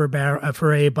 $90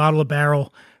 for a bottle of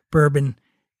barrel bourbon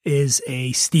is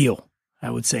a steal.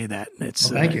 I would say that.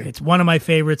 Thank you. It's one of my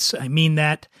favorites. I mean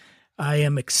that. I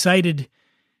am excited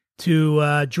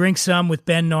to drink some with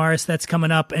Ben Norris. That's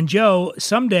coming up. And Joe,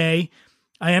 someday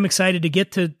I am excited to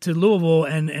get to Louisville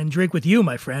and drink with you,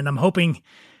 my friend. I'm hoping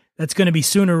that's going to be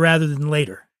sooner rather than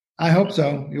later. I hope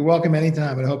so. You're welcome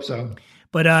anytime. I hope so.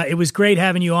 But it was great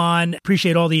having you on.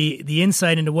 Appreciate all the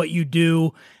insight into what you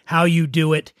do, how you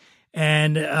do it.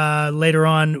 And later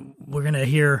on, we're going to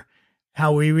hear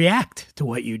how we react to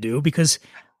what you do, because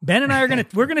Ben and I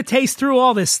we're going to taste through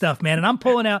all this stuff, man. And I'm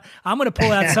going to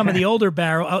pull out some of the older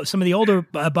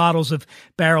bottles of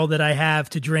barrel that I have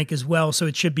to drink as well. So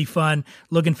it should be fun.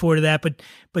 Looking forward to that. But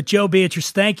Joe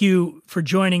Beatrice, thank you for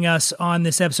joining us on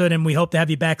this episode, and we hope to have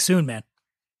you back soon, man.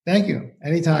 Thank you.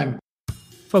 Anytime.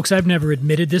 Folks, I've never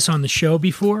admitted this on the show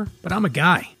before, but I'm a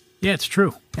guy. Yeah, it's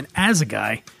true. And as a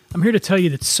guy, I'm here to tell you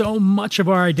that so much of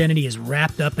our identity is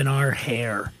wrapped up in our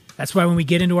hair. That's why when we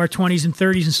get into our 20s and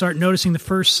 30s and start noticing the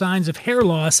first signs of hair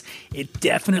loss, it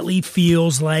definitely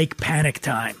feels like panic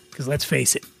time. Because let's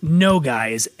face it, no guy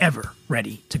is ever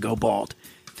ready to go bald.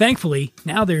 Thankfully,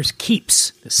 now there's Keeps,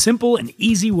 the simple and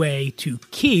easy way to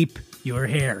keep your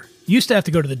hair. You used to have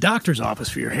to go to the doctor's office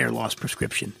for your hair loss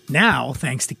prescription. Now,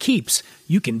 thanks to Keeps,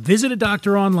 you can visit a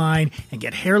doctor online and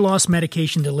get hair loss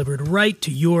medication delivered right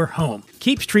to your home.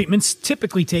 Keeps treatments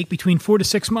typically take between 4 to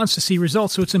 6 months to see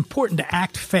results, so it's important to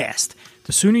act fast.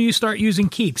 The sooner you start using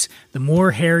Keeps, the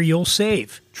more hair you'll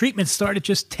save. Treatments start at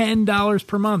just $10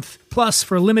 per month. Plus,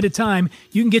 for a limited time,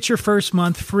 you can get your first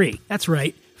month free. That's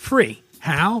right, free.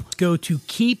 How? Go to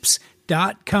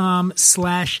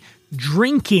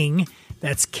keeps.com/drinking.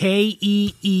 That's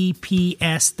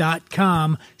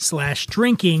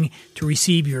KEEPS.com/drinking to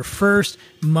receive your first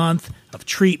month of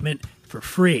treatment for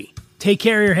free. Take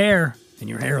care of your hair, and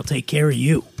your hair will take care of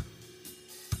you.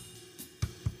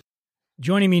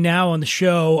 Joining me now on the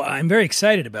show, I'm very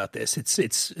excited about this.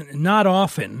 It's not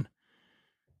often.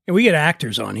 We get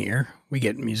actors on here. We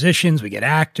get musicians. We get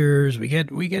actors. We get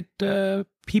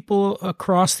people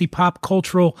across the pop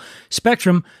cultural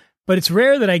spectrum. But it's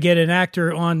rare that I get an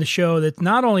actor on the show that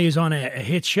not only is on a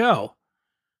hit show,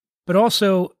 but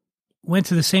also went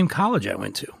to the same college I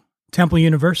went to, Temple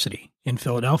University in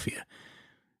Philadelphia,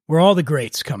 where all the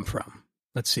greats come from.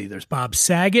 Let's see, there's Bob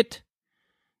Saget,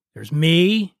 there's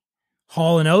me,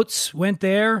 Hall & Oates went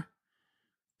there,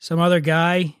 some other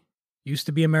guy, used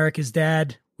to be America's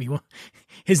Dad.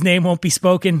 His name won't be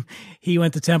spoken. He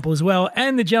went to Temple as well.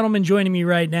 And the gentleman joining me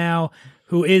right now,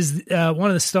 who is one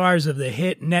of the stars of the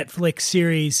hit Netflix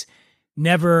series,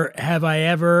 Never Have I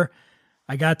Ever.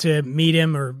 I got to meet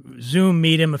him or Zoom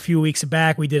meet him a few weeks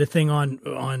back. We did a thing on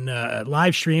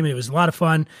live stream, and it was a lot of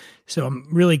fun. So I'm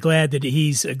really glad that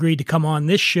he's agreed to come on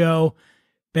this show.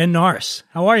 Ben Norris,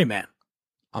 how are you, man?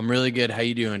 I'm really good. How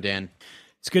you doing, Dan?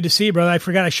 It's good to see you, brother. I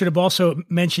forgot I should have also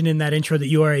mentioned in that intro that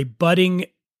you are a budding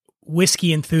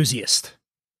whiskey enthusiast.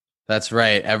 That's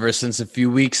right. Ever since a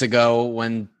few weeks ago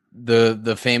when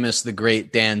the famous, the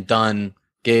great Dan Dunn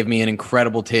gave me an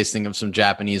incredible tasting of some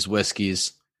Japanese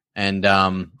whiskeys, and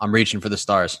I'm reaching for the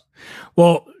stars.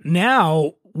 Well,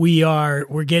 now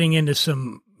we're getting into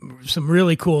some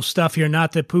really cool stuff here.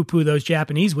 Not to poo-poo those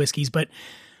Japanese whiskeys, but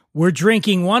we're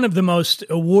drinking one of the most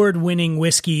award-winning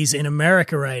whiskeys in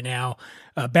America right now,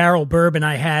 Barrel Bourbon.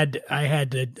 I had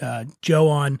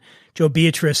Joe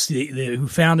Beatrice, who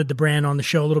founded the brand, on the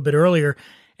show a little bit earlier.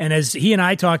 And as he and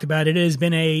I talked about, it has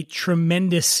been a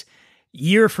tremendous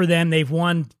year for them. They've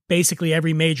won basically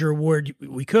every major award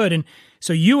we could. And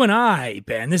so you and I,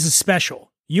 Ben, this is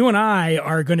special. You and I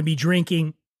are going to be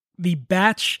drinking the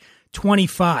Batch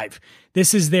 25.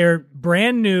 This is their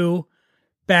brand new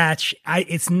batch.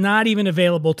 It's not even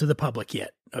available to the public yet.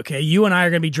 Okay. You and I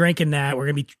are going to be drinking that. We're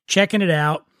going to be checking it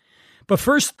out. But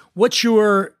first, what's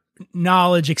your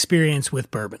knowledge experience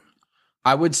with bourbon?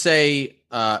 I would say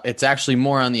it's actually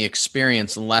more on the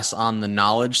experience and less on the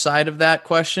knowledge side of that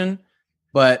question.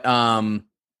 But I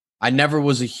never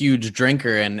was a huge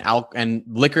drinker, and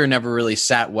liquor never really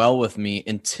sat well with me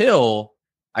until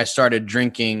I started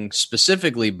drinking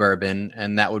specifically bourbon,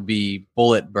 and that would be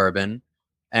Bulleit bourbon.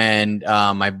 And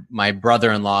my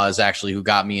brother-in-law is actually who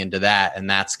got me into that, and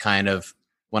that's kind of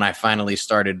when I finally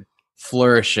started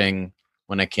flourishing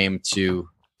when it came to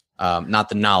not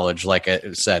the knowledge, like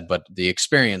I said, but the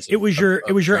experience. It was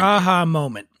your aha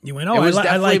moment. You went, oh,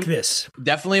 I like this.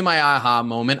 Definitely my aha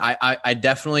moment. I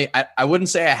definitely, I wouldn't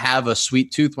say I have a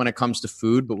sweet tooth when it comes to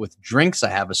food, but with drinks, I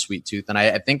have a sweet tooth. And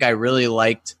I think I really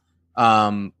liked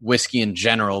whiskey in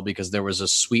general because there was a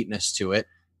sweetness to it.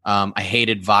 I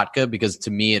hated vodka because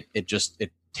to me,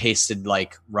 it tasted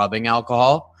like rubbing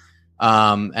alcohol.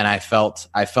 And I felt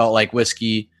like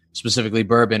whiskey, specifically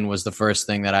bourbon, was the first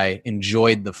thing that I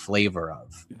enjoyed the flavor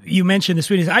of. You mentioned the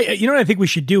sweetness. You know what I think we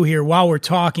should do here while we're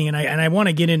talking, and I want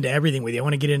to get into everything with you. I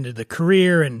want to get into the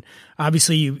career, and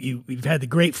obviously you've had the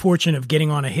great fortune of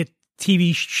getting on a hit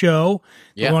TV show.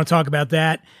 Yeah. I want to talk about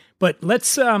that. But let's.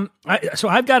 So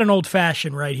I've got an old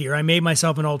fashioned right here. I made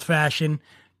myself an old fashioned.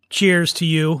 Cheers to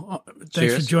you.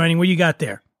 Thanks for joining. What you got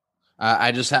there?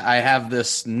 I have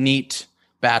this neat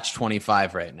batch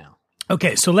 25 right now.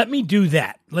 Okay, so let me do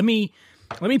that. Let me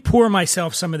pour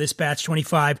myself some of this batch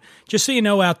 25. Just so you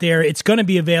know out there, it's going to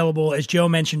be available, as Joe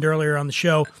mentioned earlier on the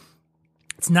show.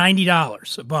 It's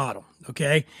 $90 a bottle,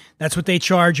 okay? That's what they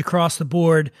charge across the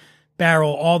board,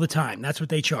 Barrel, all the time. That's what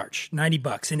they charge,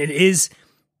 $90. And it is,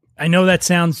 I know that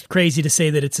sounds crazy to say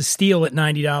that it's a steal at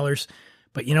 $90,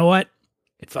 but you know what?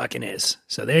 It fucking is.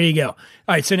 So there you go. All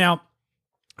right, so now,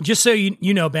 just so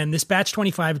you know, Ben, this batch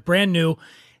 25, brand new.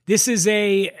 This is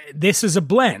a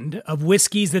blend of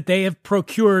whiskeys that they have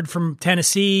procured from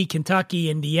Tennessee, Kentucky,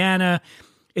 Indiana.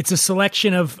 It's a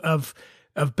selection of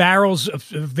barrels of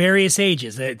various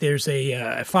ages. There's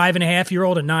a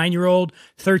 5.5-year-old, a 9-year-old,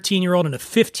 13-year-old, and a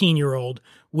 15-year-old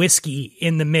whiskey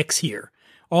in the mix here.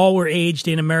 All were aged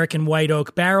in American white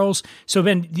oak barrels. So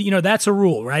then, that's a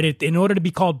rule, right? In order to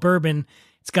be called bourbon,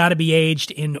 it's got to be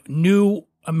aged in new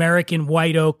American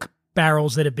white oak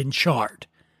barrels that have been charred.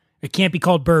 It can't be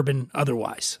called bourbon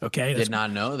otherwise, okay? Did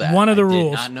not know that. One of the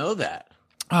rules. Did not know that.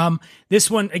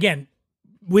 This one, again,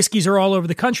 whiskeys are all over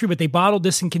the country, but they bottled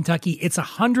this in Kentucky. It's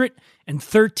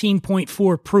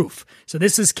 113.4 proof. So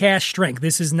this is cash strength.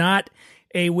 This is not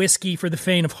a whiskey for the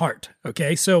faint of heart,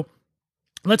 okay? So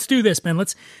let's do this, Ben.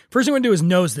 First thing I want to do is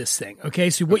nose this thing, okay?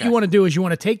 So what you want to do is you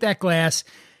want to take that glass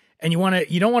and you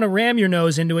don't want to ram your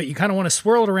nose into it. You kind of want to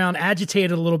swirl it around, agitate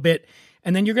it a little bit,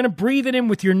 and then you're going to breathe it in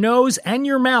with your nose and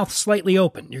your mouth slightly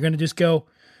open. You're going to just go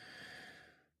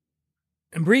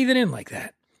and breathe it in like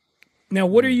that. Now,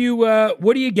 what are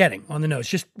you getting on the nose?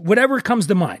 Just whatever comes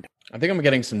to mind. I think I'm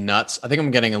getting some nuts. I think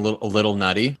I'm getting a little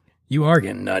nutty. You are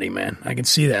getting nutty, man. I can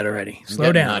see that already.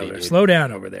 Slow down over there. Slow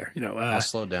down over there. I'll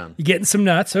slow down. You're getting some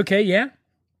nuts. Okay, yeah.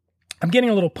 I'm getting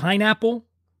a little pineapple,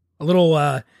 a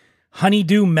little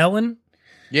honeydew melon.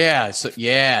 Yeah,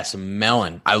 some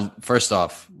melon. I first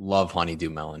off love honeydew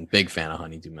melon. Big fan of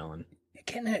honeydew melon.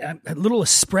 Getting a little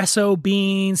espresso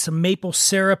beans, some maple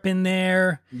syrup in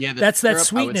there. Yeah, that's syrup, that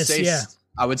sweetness.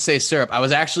 I would say syrup. I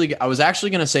was actually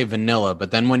going to say vanilla,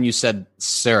 but then when you said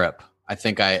syrup, I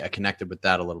think I connected with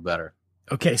that a little better.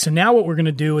 Okay, so now what we're going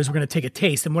to do is we're going to take a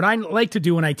taste. And what I like to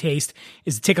do when I taste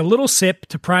is to take a little sip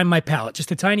to prime my palate,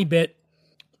 just a tiny bit.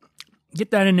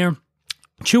 Get that in there.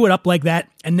 Chew it up like that,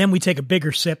 and then we take a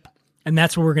bigger sip, and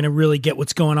that's where we're going to really get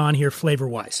what's going on here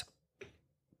flavor-wise.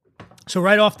 So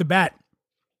right off the bat,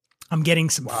 I'm getting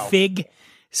some fig,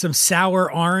 some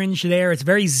sour orange there. It's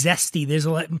very zesty. There's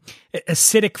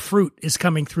acidic fruit is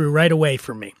coming through right away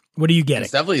for me. What are you getting?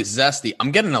 It's definitely zesty.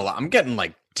 I'm getting a lot. I'm getting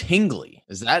like tingly.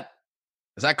 Is that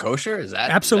kosher?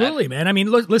 Absolutely, man. I mean,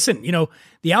 listen,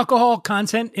 the alcohol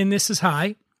content in this is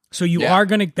high. So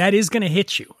that is going to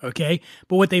hit you, okay?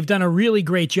 But what they've done a really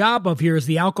great job of here is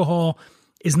the alcohol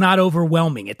is not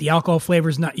overwhelming it. The alcohol flavor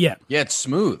is not yet. Yeah, it's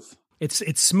smooth. It's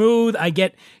smooth.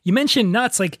 You mentioned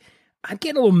nuts, like I'm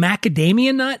getting a little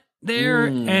macadamia nut there,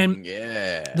 and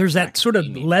there's that sort of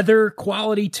leather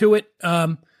quality to it.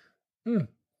 I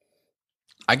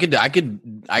could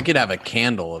have a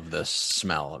candle of this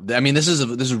smell. I mean, this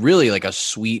is really like a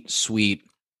sweet,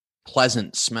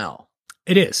 pleasant smell.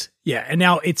 It is. Yeah. And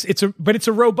now it's a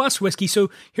robust whiskey.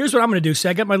 So here's what I'm going to do. So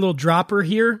I got my little dropper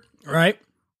here, right?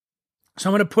 So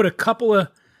I'm going to put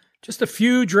just a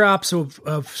few drops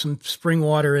of some spring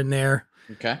water in there.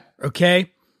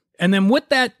 Okay. And then what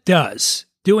that does,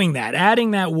 doing that, adding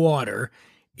that water,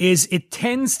 is it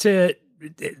tends to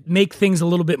make things a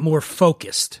little bit more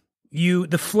focused.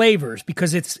 The flavors,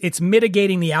 because it's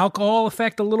mitigating the alcohol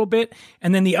effect a little bit,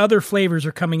 and then the other flavors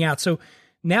are coming out. So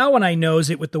now when I nose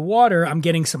it with the water, I'm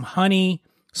getting some honey,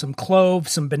 some clove,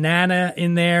 some banana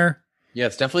in there. Yeah,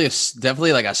 it's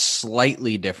definitely like a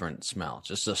slightly different smell,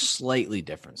 just a slightly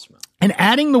different smell. And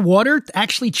adding the water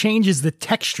actually changes the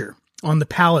texture on the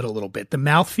palate a little bit. The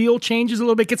mouthfeel changes a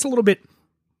little bit, gets a little bit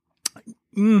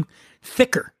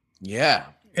thicker. Yeah.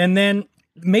 And then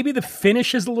maybe the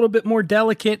finish is a little bit more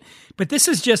delicate, but this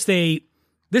is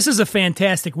a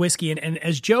fantastic whiskey. And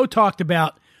as Joe talked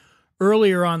about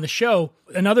earlier on the show,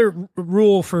 another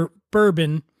rule for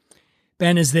bourbon,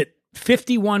 Ben, is that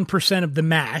 51% of the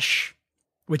mash,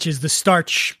 which is the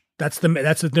starch, that's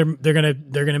what they're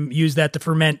gonna use that to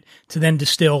ferment to then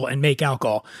distill and make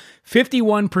alcohol.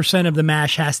 51% of the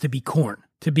mash has to be corn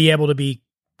to be able to be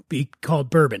called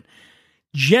bourbon.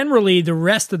 Generally, the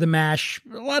rest of the mash,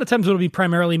 a lot of times it'll be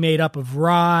primarily made up of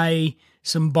rye,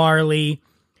 some barley.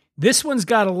 This one's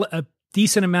got a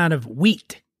decent amount of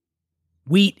wheat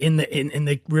in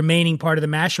the remaining part of the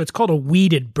mash, so it's called a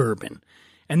wheated bourbon.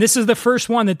 And this is the first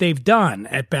one that they've done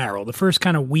at Barrel, the first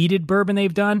kind of wheated bourbon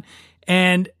they've done,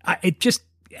 and it just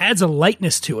adds a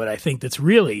lightness to it, I think, that's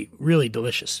really, really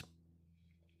delicious.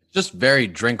 Just very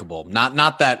drinkable.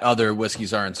 Not that other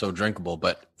whiskeys aren't so drinkable,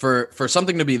 but for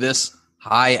something to be this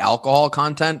high alcohol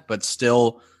content, but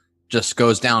still just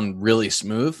goes down really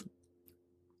smooth,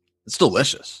 it's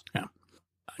delicious. Yeah.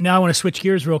 Now I want to switch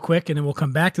gears real quick, and then we'll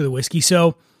come back to the whiskey.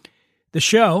 So the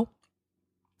show,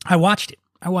 I watched it.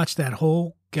 I watched that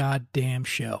whole goddamn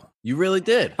show. You really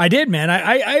did. I did, man.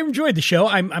 I enjoyed the show.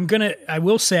 I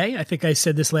will say, I think I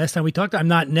said this last time we talked, I'm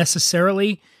not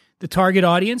necessarily the target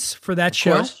audience for that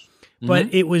show,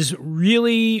 but it was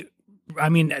really,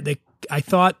 I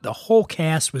thought the whole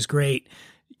cast was great.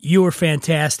 You were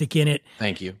fantastic in it.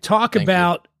 Thank you. Talk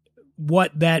about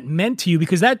what that meant to you,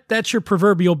 because that's your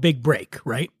proverbial big break,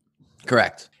 right?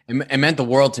 Correct. It meant the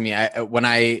world to me. When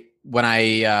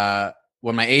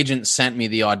my agent sent me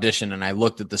the audition and I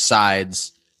looked at the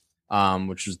sides,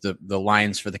 which was the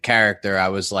lines for the character, I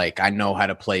was like, I know how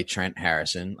to play Trent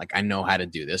Harrison. Like, I know how to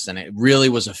do this. And it really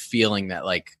was a feeling that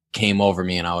like came over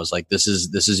me. And I was like, this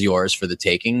is yours for the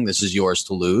taking. This is yours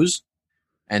to lose.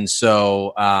 And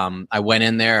so I went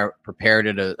in there, prepared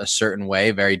it a certain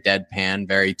way, very deadpan,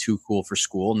 very too cool for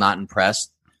school, not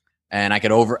impressed. And I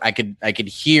could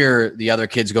hear the other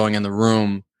kids going in the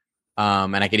room,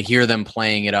 and I could hear them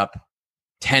playing it up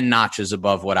 10 notches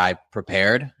above what I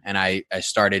prepared. And I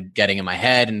started getting in my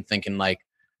head and thinking like,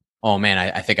 oh man,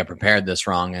 I think I prepared this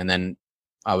wrong. And then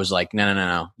I was like,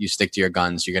 no, you stick to your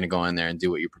guns. You're going to go in there and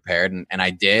do what you prepared. And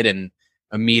I did. And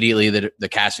immediately the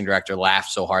casting director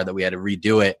laughed so hard that we had to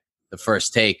redo it the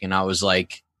first take. And I was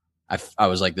like,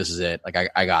 this is it. Like,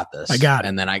 I got this. I got it.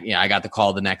 And then I got the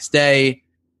call the next day,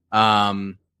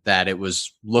 that it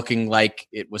was looking like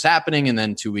it was happening. And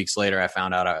then 2 weeks later, I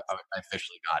found out I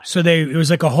officially got it. So it was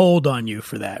like a hold on you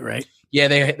for that, right? Yeah.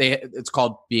 It's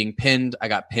called being pinned. I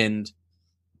got pinned,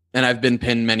 and I've been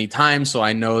pinned many times. So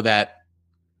I know that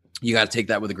you got to take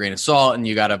that with a grain of salt, and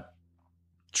you got to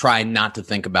try not to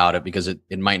think about it, because it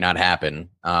might not happen.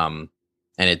 And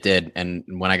it did. And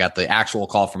when I got the actual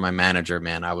call from my manager,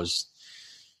 man, I was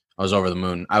over the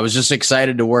moon. I was just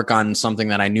excited to work on something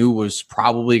that I knew was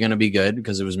probably going to be good,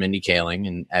 because it was Mindy Kaling,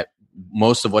 and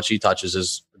most of what she touches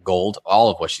is gold. All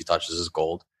of what she touches is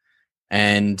gold.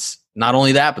 And not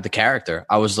only that, but the character.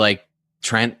 I was like,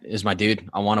 Trent is my dude.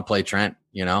 I want to play Trent.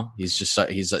 You know, he's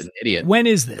an idiot. When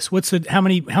is this? How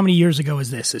many years ago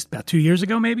is this? It's about 2 years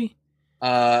ago, maybe?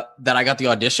 That I got the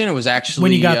audition. It was actually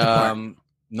when you got the part.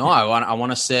 No, I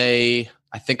want to say,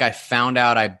 I think I found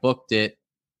out I booked it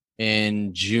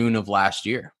in June of last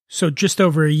year. So just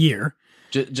over a year.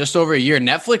 Just over a year.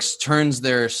 Netflix turns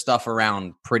their stuff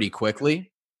around pretty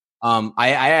quickly. I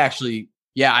actually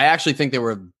think they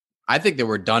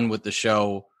were done with the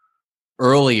show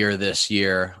earlier this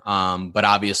year. But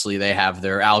obviously they have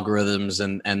their algorithms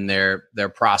and their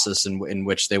process in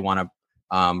which they want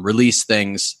to release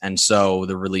things. And so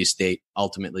the release date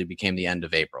ultimately became the end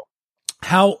of April.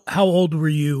 How old were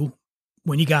you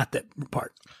when you got that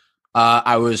part?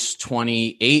 I was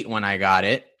 28 when I got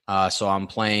it. So I'm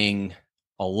playing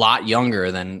a lot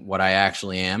younger than what I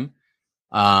actually am.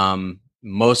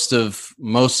 Most of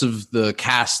the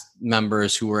cast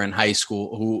members who were in high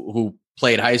school, who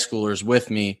played high schoolers with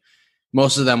me,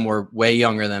 most of them were way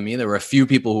younger than me. There were a few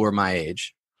people who were my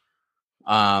age.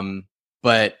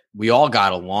 But we all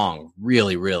got along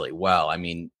really, really well. I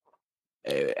mean,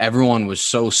 everyone was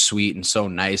so sweet and so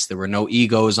nice. There were no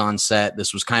egos on set.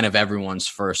 This was kind of everyone's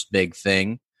first big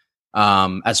thing.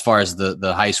 as far as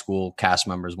the high school cast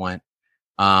members went.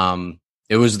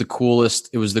 It was the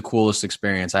coolest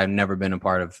experience. I've never been a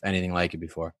part of anything like it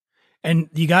before. And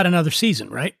you got another season,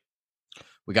 right?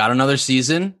 We got another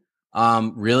season.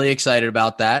 Really excited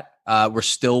about that. We're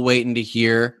still waiting to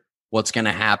hear what's going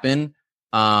to happen.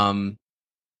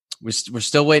 We're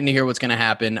still waiting to hear what's going to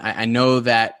happen. I know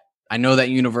that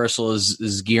Universal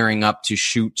is gearing up to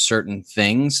shoot certain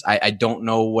things. I don't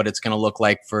know what it's going to look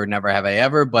like for Never Have I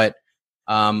Ever, but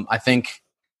I think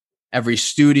every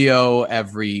studio,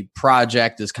 every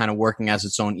project is kind of working as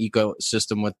its own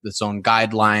ecosystem with its own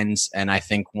guidelines. And I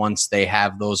think once they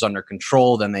have those under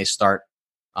control, then they start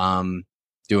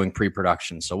doing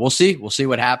pre-production. So we'll see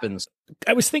what happens.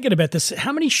 I was thinking about this.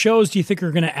 How many shows do you think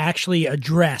are going to actually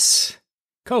address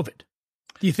COVID?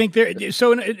 Do you think there?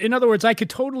 So in other words, I could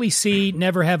totally see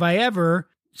Never Have I Ever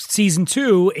season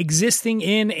 2 existing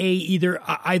in either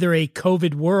a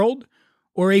COVID world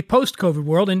or a post-COVID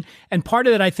world. And part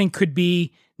of that, I think, could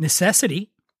be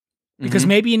necessity, because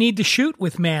maybe you need to shoot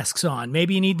with masks on.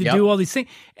 Maybe you need to do all these things,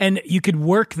 and you could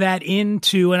work that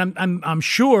into, and I'm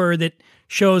sure that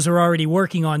shows are already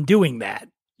working on doing that.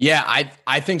 Yeah,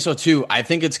 I think so too. I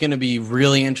think it's going to be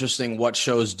really interesting what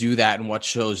shows do that and what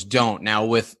shows don't. Now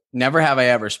with Never Have I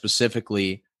Ever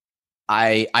specifically,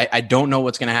 I don't know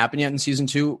what's going to happen yet in season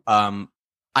 2.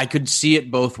 I could see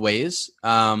it both ways.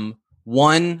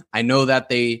 One, I know that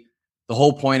the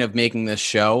whole point of making this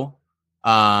show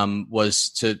was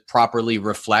to properly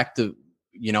reflect the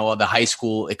high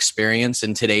school experience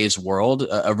in today's world.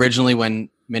 Originally, when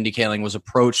Mindy Kaling was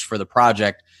approached for the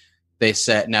project,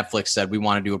 Netflix said, we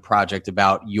want to do a project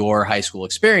about your high school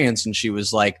experience. And she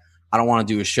was like, I don't want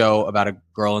to do a show about a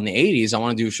girl in the 80s. I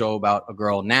want to do a show about a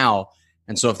girl now.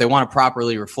 And so if they want to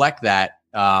properly reflect that,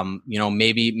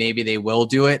 maybe they will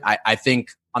do it. I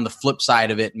think on the flip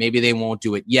side of it, maybe they won't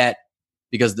do it yet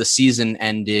because the season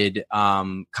ended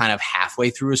kind of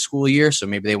halfway through a school year. So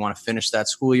maybe they want to finish that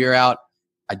school year out.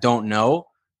 I don't know.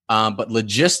 But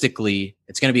logistically,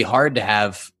 it's going to be hard to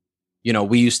have,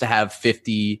 we used to have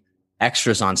 50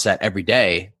 extras on set every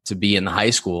day to be in the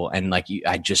high school. And I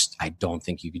don't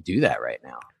think you could do that right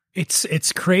now.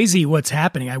 It's crazy what's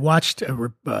happening. I watched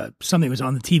something that was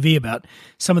on the TV about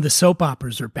some of the soap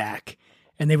operas are back,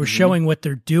 and they were showing what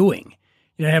they're doing.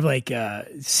 They have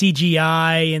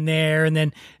CGI in there, and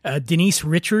then Denise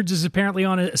Richards is apparently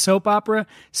on a soap opera.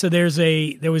 So there was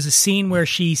a scene where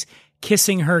she's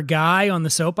kissing her guy on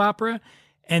the soap opera,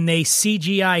 and they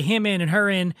CGI him in and her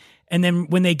in, and then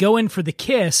when they go in for the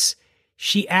kiss,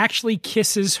 she actually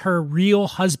kisses her real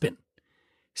husband.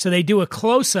 So they do a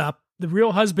close-up. The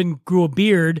real husband grew a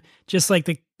beard, just like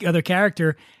the other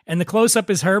character, and the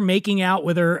close-up is her making out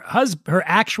with her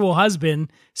actual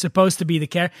husband, supposed to be the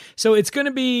character. So it's going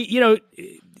to be,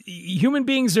 human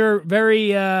beings are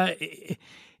very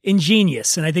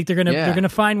ingenious, and I think they're going to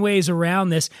find ways around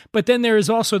this. But then there is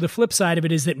also the flip side of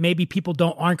it, is that maybe people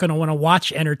aren't going to want to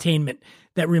watch entertainment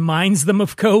that reminds them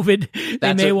of COVID.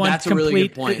 They may want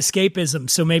complete escapism,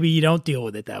 so maybe you don't deal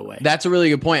with it that way. That's a really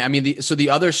good point. I mean, the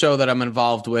other show that I'm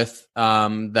involved with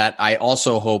that I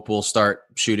also hope will start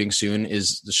shooting soon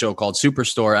is the show called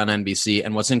Superstore on NBC.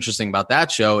 And what's interesting about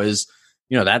that show is,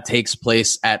 that takes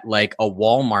place at like a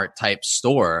Walmart type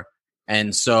store.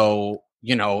 And so,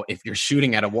 if you're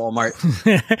shooting at a Walmart.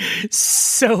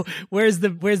 So where's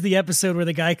the episode where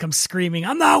the guy comes screaming,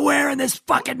 "I'm not wearing this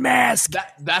fucking mask"?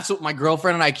 That's what my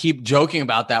girlfriend and I keep joking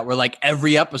about, that we're like,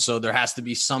 every episode there has to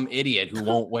be some idiot who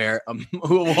won't wear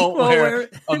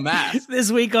a mask. This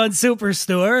week on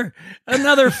Superstore,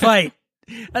 another fight.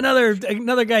 Another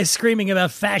guy screaming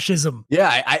about fascism.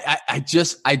 Yeah, I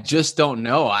just don't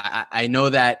know. I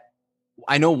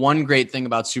know one great thing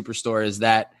about Superstore is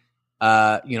that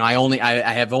I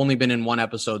have only been in one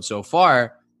episode so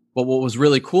far, but what was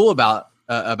really cool about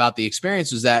the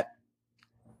experience was that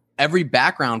every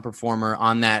background performer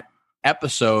on that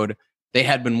episode, they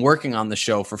had been working on the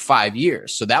show for 5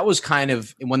 years. So that was kind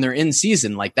of, when they're in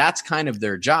season, like that's kind of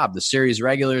their job. The series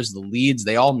regulars, the leads,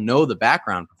 they all know the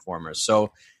background performers.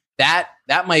 So that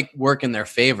might work in their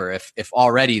favor if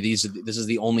already this is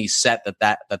the only set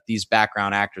that these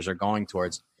background actors are going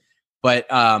towards. But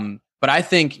I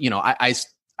think,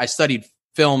 I studied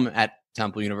film at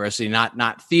Temple University,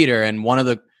 not theater. And one of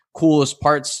the coolest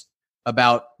parts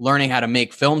about learning how to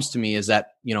make films to me is that,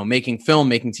 making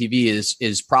TV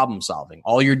is problem solving.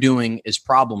 All you're doing is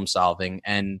problem solving.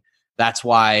 And that's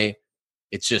why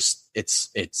it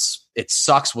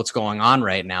sucks what's going on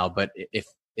right now. But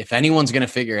if anyone's going to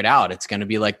figure it out, it's going to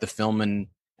be like the film and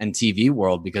TV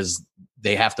world, because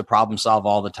they have to problem solve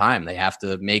all the time. They have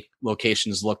to make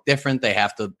locations look different. They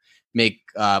have to make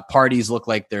parties look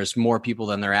like there's more people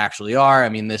than there actually are. I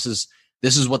mean, this is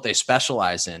what they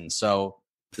specialize in. So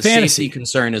the Fantasy safety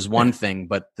concern is one thing,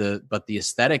 but the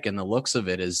aesthetic and the looks of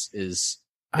it is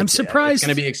I'm surprised. It's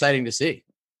going to be exciting to see.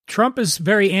 Trump is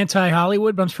very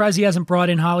anti-Hollywood, but I'm surprised he hasn't brought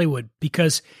in Hollywood,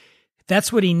 because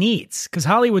that's what he needs. Because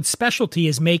Hollywood's specialty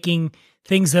is making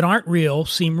things that aren't real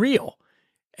seem real.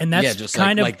 And that's just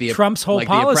kind of Trump's whole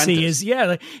policy is,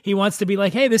 he wants to be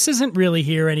like, hey, this isn't really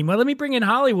here anymore. Let me bring in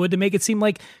Hollywood to make it seem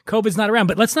like COVID's not around.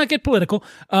 But let's not get political.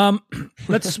 We're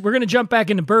going to jump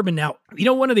back into bourbon now. You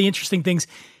know, one of the interesting things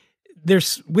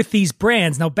there's with these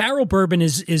brands now, Barrel Bourbon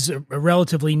is a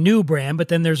relatively new brand, but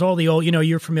then there's all the old,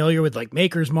 you're familiar with like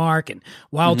Maker's Mark and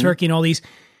Wild Turkey and all these.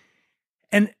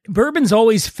 And bourbon's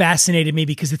always fascinated me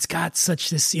because it's got such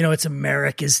this, it's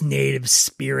America's native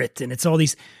spirit and it's all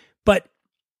these, but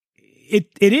it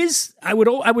is, I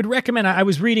would recommend, I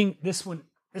was reading this one.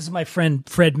 This is my friend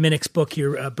Fred Minnick's book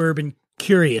here, Bourbon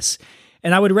Curious.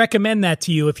 And I would recommend that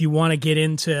to you if you want to get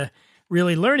into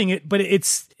really learning it. But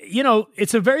it's,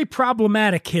 it's a very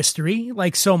problematic history,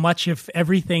 like so much of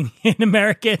everything in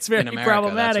America. It's very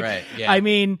problematic. That's right. Yeah. I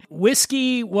mean,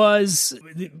 whiskey was,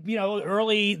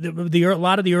 early, a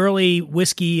lot of the early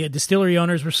whiskey distillery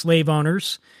owners were slave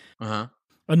owners. Uh-huh.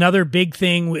 Another big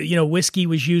thing, whiskey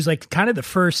was used like kind of the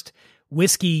first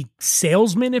whiskey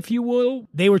salesman, if you will.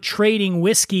 They were trading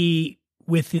whiskey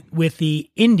with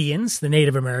the Indians, the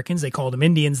Native Americans. They called them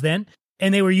Indians then,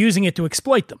 and they were using it to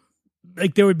exploit them.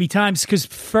 Like there would be times because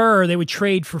fur, they would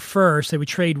trade for fur. So they would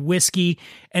trade whiskey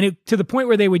and to the point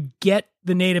where they would get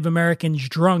the Native Americans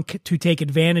drunk to take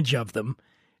advantage of them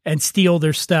and steal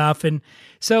their stuff. And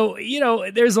so,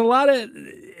 there's a lot of,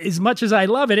 as much as I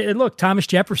love it, and look, Thomas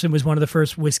Jefferson was one of the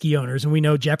first whiskey owners, and we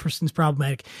know Jefferson's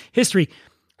problematic history.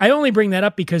 I only bring that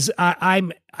up because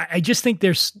I just think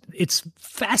it's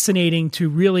fascinating to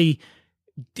really,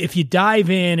 if you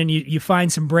dive in and you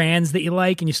find some brands that you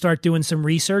like and you start doing some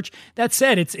research. That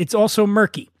said, it's also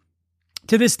murky.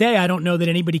 To this day, I don't know that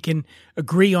anybody can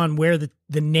agree on where the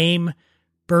name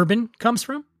bourbon comes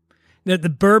from. The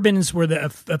Bourbons were the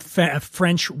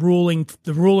French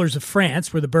the rulers of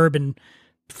France were the Bourbon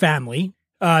family.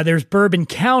 There's Bourbon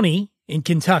County in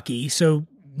Kentucky. So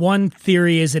one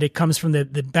theory is that it comes from the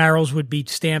barrels would be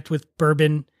stamped with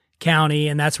Bourbon County,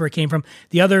 and that's where it came from.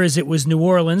 The other is it was New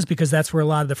Orleans because that's where a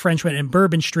lot of the French went, and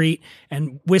Bourbon Street,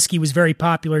 and whiskey was very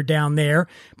popular down there.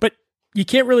 But you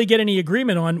can't really get any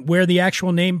agreement on where the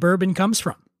actual name bourbon comes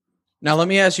from. Now, let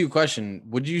me ask you a question.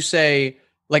 Would you say,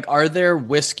 are there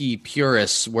whiskey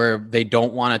purists where they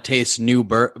don't want to taste new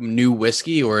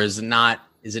whiskey, or is it not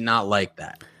like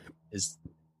that?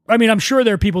 I'm sure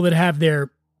there are people that have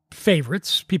their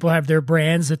favorites. People have their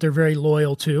brands that they're very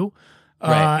loyal to.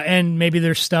 Right. And maybe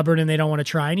they're stubborn and they don't want to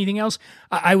try anything else.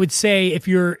 I would say if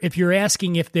you're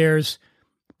asking if there's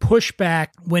pushback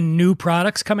when new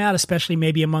products come out, especially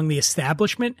maybe among the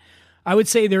establishment, I would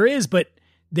say there is, but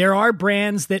there are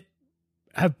brands that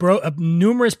have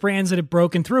numerous brands that have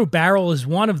broken through. Barrel is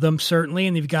one of them, certainly.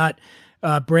 And you've got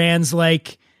brands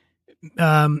like,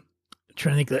 I'm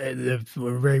trying to think the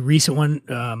very recent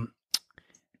one,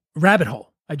 Rabbit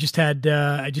Hole. I just did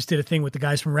a thing with the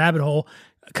guys from Rabbit Hole,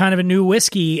 kind of a new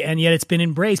whiskey, and yet it's been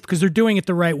embraced because they're doing it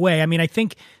the right way. I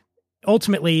think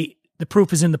ultimately the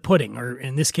proof is in the pudding, or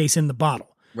in this case, in the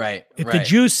bottle. Right. If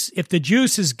the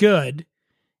juice is good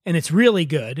and it's really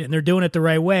good and they're doing it the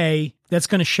right way, that's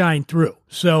going to shine through.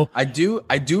 So I do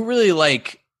really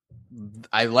like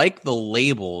the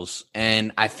labels,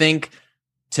 and I think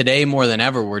today more than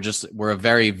ever, we're a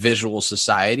very visual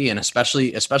society, and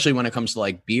especially when it comes to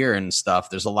like beer and stuff,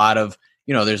 there's a lot of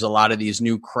these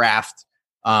new craft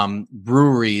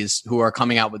breweries who are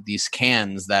coming out with these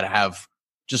cans that have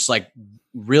just like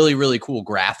really, really cool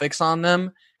graphics on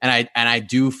them. And I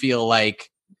do feel like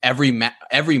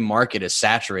every market is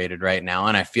saturated right now.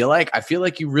 And I feel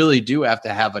like you really do have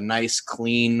to have a nice,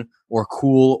 clean or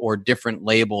cool or different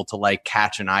label to like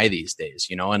catch an eye these days,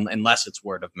 unless it's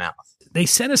word of mouth. They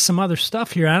sent us some other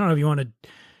stuff here. I don't know if you want to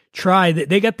try that.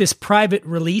 They got this private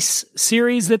release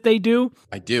series that they do.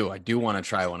 I do want to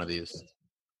try one of these.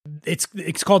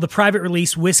 It's called the Private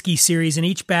Release Whiskey Series, and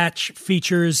each batch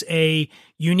features a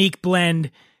unique blend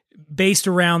based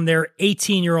around their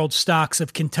 18-year-old stocks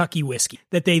of Kentucky whiskey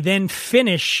that they then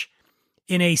finish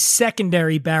in a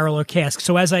secondary barrel or cask.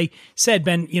 So as I said,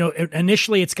 Ben,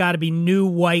 initially it's got to be new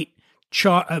white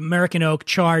American oak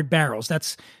charred barrels.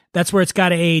 That's where it's got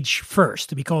to age first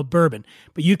to be called bourbon.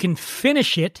 But you can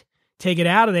finish it, take it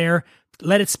out of there,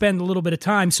 let it spend a little bit of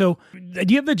time. So do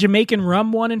you have the Jamaican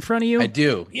rum one in front of you? I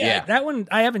do. Yeah. That one,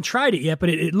 I haven't tried it yet, but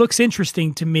it looks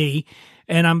interesting to me.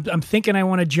 And I'm thinking I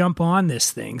want to jump on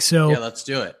this thing. So yeah, let's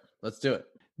do it. Let's do it.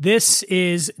 This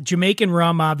is Jamaican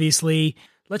rum, obviously.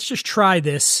 Let's just try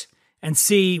this and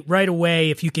see right away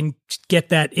if you can get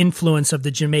that influence of the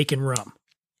Jamaican rum.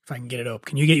 If I can get it open.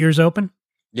 Can you get yours open?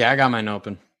 Yeah, I got mine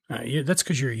open. That's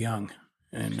because you're young.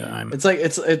 And it's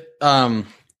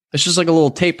just like a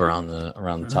little taper around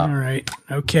the top. All right.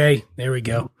 Okay. There we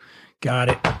go. Got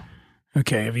it.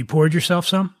 Okay. Have you poured yourself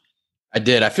some? I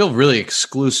did. I feel really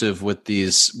exclusive with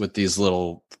these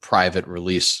little private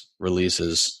releases.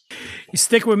 You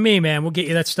stick with me, man. We'll get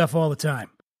you that stuff all the time.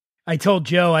 I told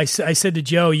Joe, I said to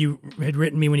Joe, you had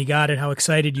written me when he got it, how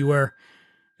excited you were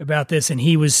about this. And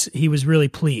he was really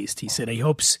pleased. He said he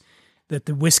hopes that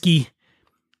the whiskey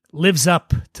lives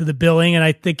up to the billing. And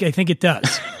I think it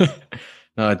does.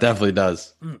 No, it definitely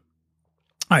does. All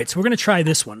right. So we're going to try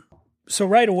this one. So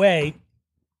right away,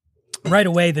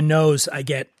 the nose I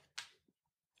get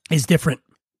is different.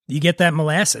 You get that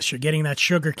molasses. You're getting that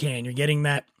sugar cane. You're getting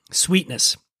that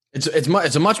sweetness. It's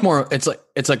a much more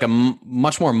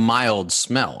much more mild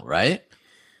smell, right?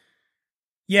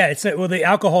 Yeah, the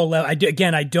alcohol level. I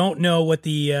don't know what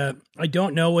the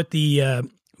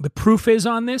proof is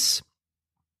on this.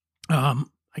 I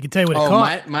can tell you what it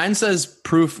costs. Mine says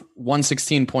proof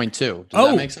 116.2. Does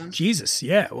that make sense? Jesus,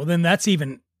 yeah. Well, then that's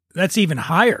even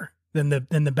higher than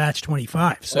the batch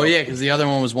 25. So, yeah, because the other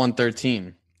one was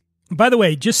 113. By the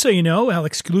way, just so you know how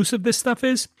exclusive this stuff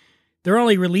is, they're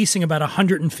only releasing about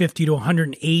 150 to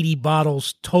 180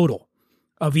 bottles total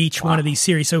of each one of these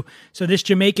series. So this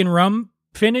Jamaican rum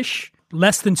finish,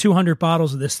 less than 200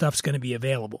 bottles of this stuff's going to be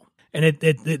available, and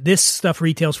this stuff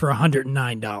retails for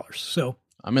 $109. So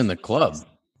I'm in the club.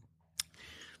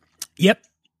 Yep.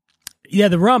 Yeah,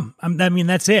 the rum. I mean,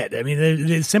 that's it. I mean,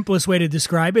 the simplest way to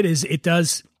describe it is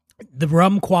the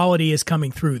rum quality is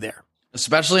coming through there.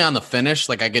 Especially on the finish,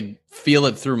 like I could feel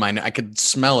it I could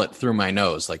smell it through my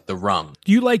nose, like the rum.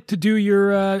 Do you like to do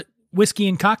your whiskey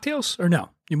and cocktails or no?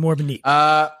 You're more of a neat?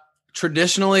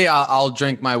 Traditionally, I'll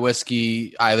drink my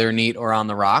whiskey either neat or on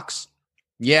the rocks.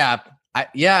 Yeah.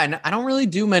 And I don't really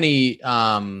do many,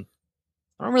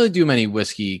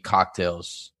 whiskey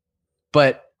cocktails,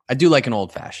 but I do like an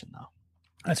old fashioned though.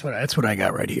 That's what I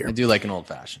got right here. I do like an old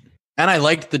fashioned. And I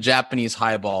liked the Japanese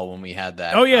highball when we had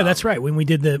that. Oh yeah, that's right. When we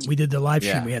did the live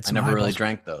stream, we had some. I never highballs. really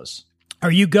drank those.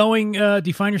 Are you going? Do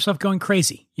you find yourself going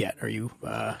crazy yet? Are you?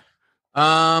 I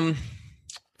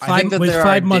think that with there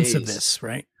 5 are months days. of this,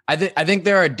 right? I think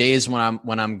there are days when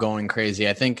I'm going crazy.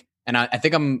 I think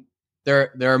I'm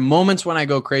there. There are moments when I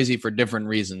go crazy for different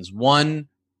reasons. One,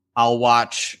 I'll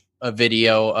watch a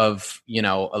video of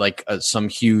some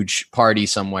huge party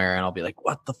somewhere, and I'll be like,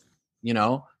 "What the,"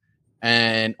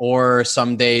 or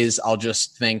some days I'll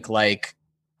just think like,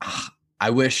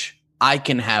 I wish I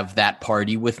can have that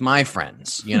party with my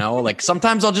friends, like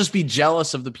sometimes I'll just be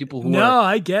jealous of the people who are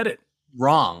I get it.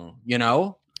 wrong,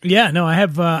 Yeah, no, I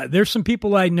have, there's some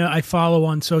people I know, I follow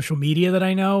on social media that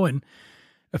I know, and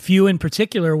a few in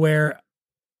particular where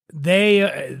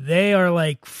they are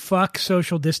like, fuck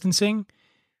social distancing.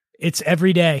 It's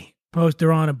every day.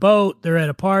 They're on a boat, they're at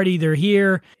a party, they're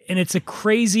here, and it's a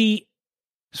crazy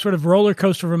sort of roller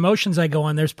coaster of emotions I go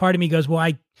on. There's part of me goes,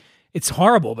 well, it's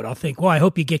horrible, but I'll think, well, I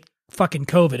hope you get fucking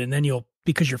COVID, and then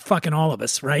because you're fucking all of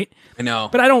us, right? I know.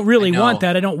 But I don't really want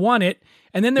that. I don't want it.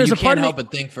 And then there's a part of me. You can't help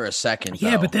but think for a second.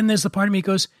 Yeah, but then there's the part of me that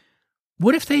goes,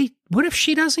 what if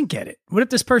she doesn't get it? What if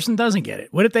this person doesn't get it?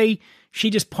 What if she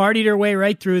just partied her way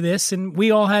right through this and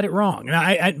we all had it wrong? And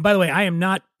I by the way, I am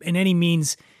not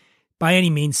by any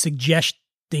means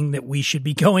suggesting that we should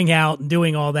be going out and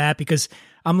doing all that, because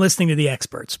I'm listening to the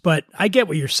experts, but I get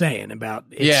what you're saying about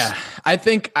it. Yeah, I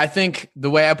think the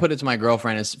way I put it to my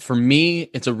girlfriend is, for me,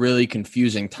 it's a really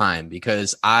confusing time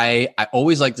because I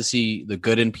always like to see the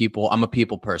good in people. I'm a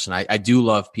people person. I do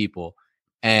love people,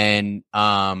 and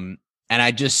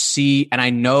I just see, and I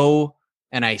know,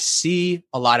 and I see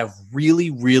a lot of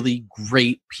really, really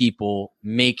great people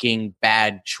making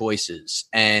bad choices,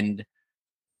 and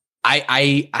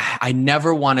I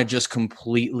never want to just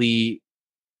completely.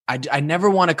 I never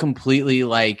want to completely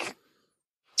like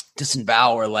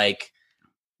disavow or like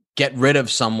get rid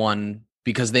of someone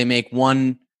because they make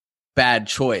one bad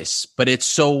choice. But it's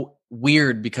so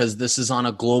weird because this is on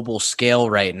a global scale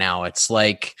right now. It's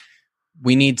like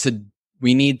we need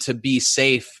to be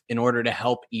safe in order to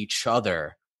help each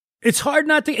other. It's hard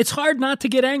not to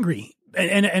get angry.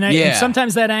 And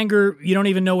sometimes that anger, you don't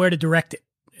even know where to direct it.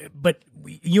 But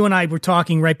you and I were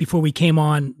talking right before we came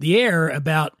on the air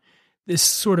about this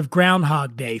sort of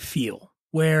Groundhog Day feel,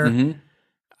 where I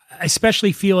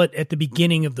especially feel it at the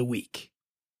beginning of the week,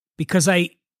 because I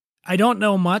don't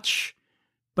know much,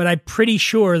 but I'm pretty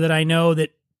sure that I know that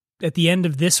at the end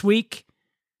of this week,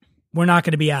 we're not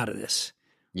going to be out of this.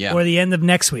 Yeah. Or the end of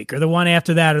next week, or the one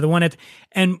after that, or the one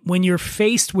and when you're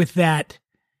faced with that,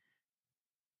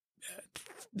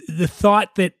 the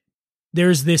thought that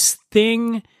there's this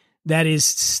thing that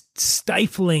is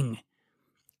stifling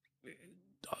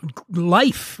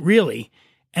life, really,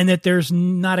 and that there's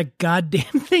not a goddamn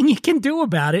thing you can do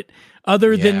about it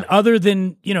other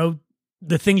than, you know,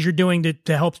 the things you're doing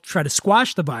to help try to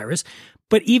squash the virus.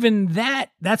 But even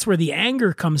that's where the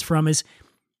anger comes from, is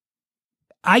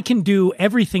I can do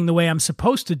everything the way I'm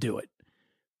supposed to do it.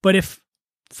 But if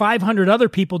 500 other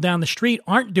people down the street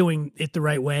aren't doing it the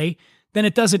right way, then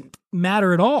it doesn't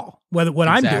matter at all what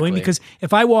I'm doing, because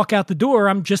if I walk out the door,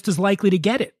 I'm just as likely to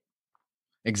get it.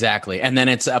 Exactly. And then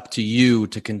it's up to you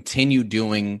to continue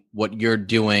doing what you're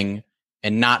doing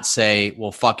and not say,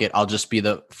 well, fuck it, I'll just be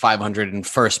the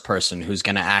 501st person who's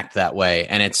going to act that way.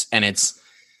 And it's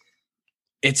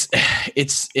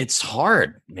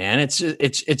hard, man.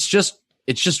 It's just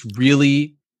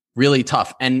really, really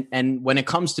tough. And when it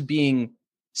comes to being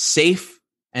safe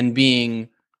and being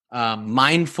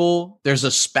mindful, there's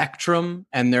a spectrum,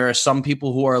 and there are some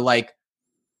people who are like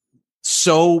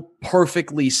so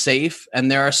perfectly safe,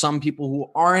 and there are some people who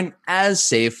aren't as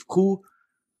safe, who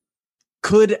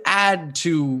could add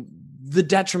to the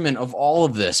detriment of all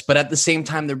of this, but at the same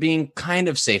time they're being kind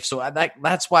of safe. So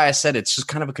that's why I said it's just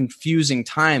kind of a confusing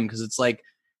time, because it's like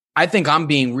I think I'm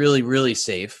being really, really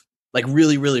safe, like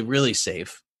really, really, really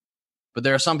safe. But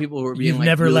there are some people who are being You've like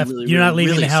never really, left. really, You're really, not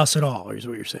leaving really the house at all, is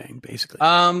what you're saying, basically.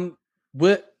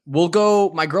 We'll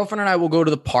go. My girlfriend and I will go to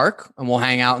the park, and we'll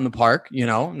hang out in the park. You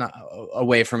know, not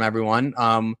away from everyone.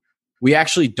 We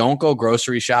actually don't go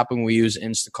grocery shopping. We use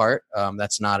Instacart.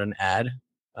 That's not an ad,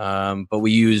 but we'll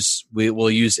use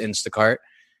Instacart.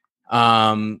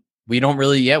 We don't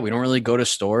really go to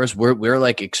stores. We're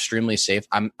like extremely safe.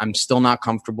 I'm still not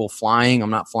comfortable flying.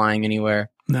 I'm not flying anywhere.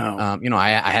 No. You know,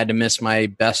 I had to miss my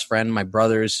best friend, my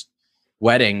brother's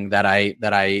wedding that I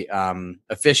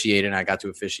officiated, and I got to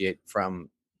officiate from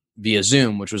via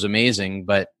Zoom, which was amazing.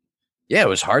 But yeah, it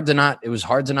was hard to not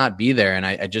be there. And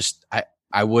I just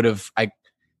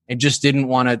didn't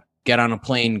want to get on a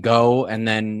plane, go, and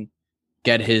then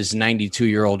get his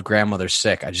 92-year-old grandmother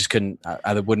sick. I just couldn't.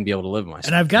 I wouldn't be able to live with myself.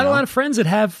 And I've got a lot of friends that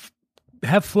have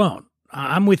flown.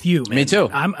 I'm with you, man. Me too.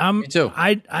 Me too.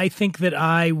 I think that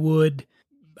I worried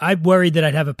that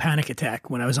I'd have a panic attack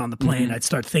when I was on the plane. Mm-hmm. I'd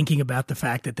start thinking about the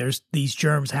fact that there's these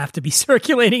germs have to be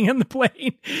circulating in the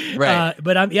plane. Right.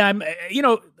 But I'm going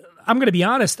to be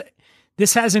honest.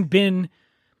 This hasn't been,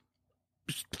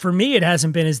 for me, it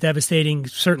hasn't been as devastating,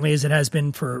 certainly, as it has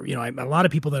been for, you know, a lot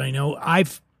of people that I know.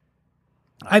 I've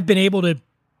been able to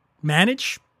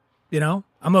manage, you know,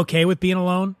 I'm okay with being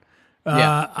alone.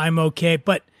 I'm okay.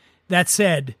 But that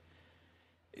said,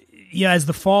 yeah, as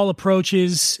the fall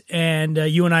approaches, and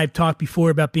you and I have talked before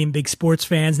about being big sports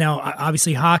fans. Now,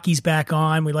 obviously, hockey's back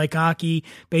on. We like hockey,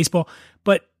 baseball.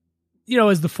 But, you know,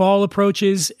 as the fall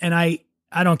approaches, and I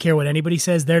don't care what anybody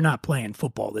says, they're not playing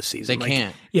football this season. They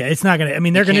can't. Yeah, it's not going to. I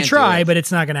mean, they're going to try, but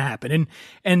it's not going to happen.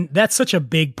 And that's such a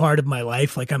big part of my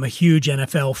life. Like, I'm a huge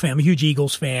NFL fan. I'm a huge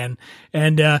Eagles fan.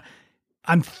 And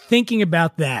I'm thinking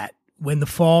about that when the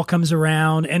fall comes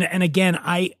around. And again,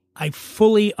 I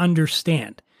fully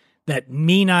understand that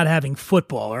me not having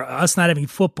football, or us not having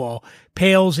football,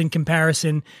 pales in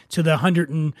comparison to the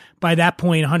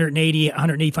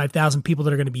 185,000 people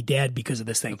that are going to be dead because of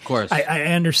this thing. Of course. I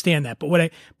understand that.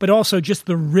 But also just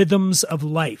the rhythms of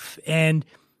life. And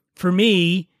for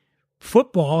me,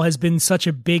 football has been such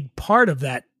a big part of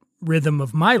that rhythm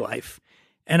of my life.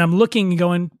 And I'm looking and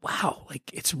going, wow, like,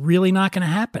 it's really not going to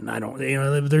happen.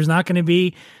 There's not going to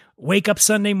be wake up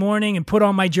Sunday morning and put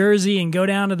on my jersey and go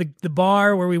down to the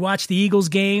bar where we watch the Eagles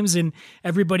games and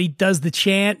everybody does the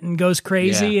chant and goes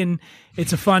crazy and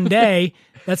it's a fun day.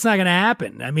 That's not going to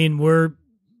happen. I mean, we're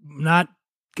not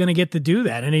going to get to do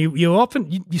that. And you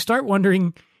often start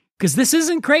wondering, because this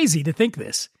isn't crazy to think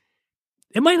this,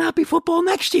 it might not be football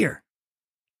next year.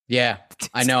 Yeah,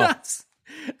 I know.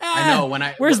 I know.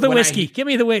 Where's the whiskey? Give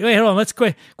me the wait. Hold on. Let's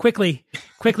quickly,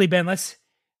 Ben. Let's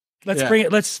bring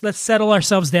it. Let's settle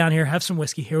ourselves down here. Have some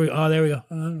whiskey. Here we go. Oh, there we go.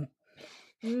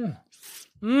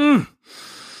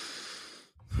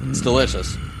 It's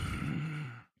delicious.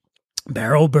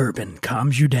 Barrel bourbon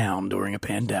calms you down during a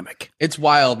pandemic. It's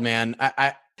wild, man.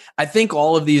 I think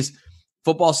all of these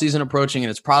football season approaching,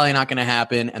 and it's probably not going to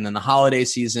happen. And then the holiday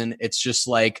season, it's just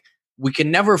like, we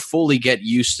can never fully get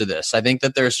used to this. I think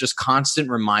that there's just constant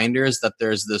reminders that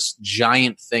there's this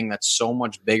giant thing that's so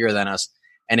much bigger than us.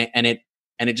 And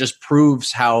it just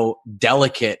proves how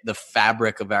delicate the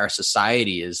fabric of our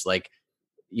society is. Like,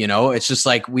 you know, it's just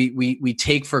like we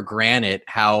take for granted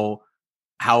how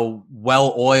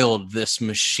well oiled this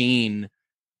machine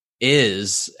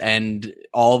is, and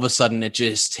all of a sudden it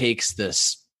just takes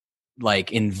this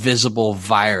like invisible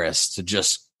virus to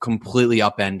just completely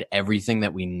upend everything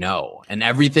that we know and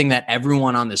everything that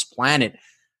everyone on this planet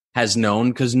has known,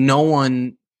 because no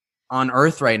one on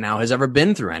Earth right now has ever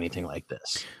been through anything like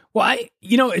this. Well, I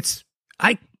don't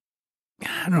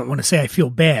want to say I feel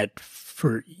bad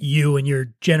for you and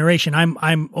your generation.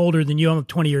 I'm older than you. I'm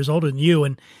 20 years older than you.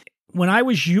 And when I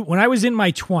was in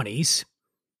my 20s,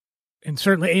 and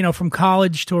certainly, from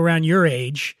college to around your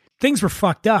age, things were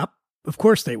fucked up. Of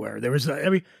course they were. There was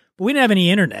but we didn't have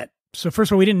any internet. So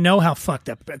first of all, we didn't know how fucked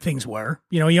up things were.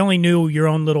 You only knew your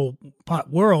own little pot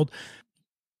world.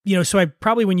 So I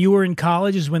probably, when you were in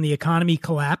college is when the economy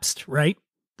collapsed, right?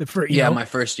 My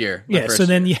first year.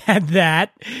 Then you had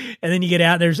that, and then you get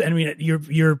out.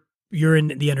 You're in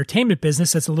the entertainment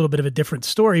business. That's a little bit of a different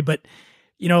story, but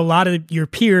a lot of your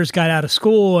peers got out of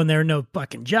school and there are no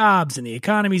fucking jobs and the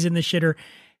economy's in the shitter.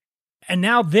 And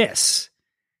now this.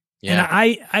 Yeah.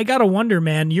 And I gotta wonder,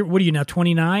 man, what are you now,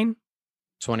 29?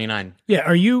 29. Yeah.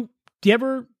 Do you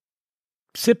ever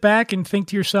sit back and think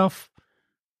to yourself,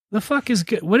 the fuck is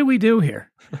good? What do we do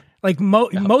here? Like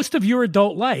most of your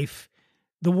adult life,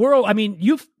 the world,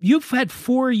 you've had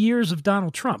 4 years of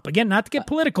Donald Trump. Again, not to get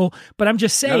political, but I'm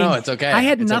just saying. No, it's okay. I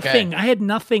had nothing. Okay. I had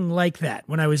nothing like that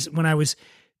when I was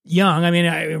young.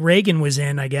 Reagan was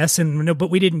in, I guess,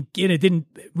 but we didn't. It didn't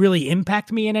really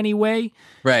impact me in any way.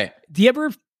 Right. Do you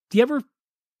ever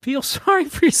feel sorry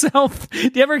for yourself? Do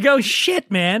you ever go,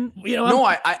 shit, man? No,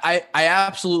 I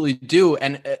absolutely do,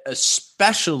 and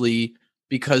especially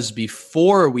because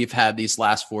before we've had these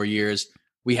last 4 years,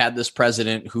 we had this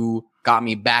president who got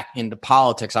me back into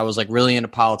politics. I was like really into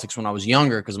politics when I was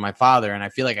younger because of my father. And I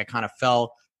feel like I kind of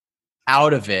fell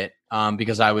out of it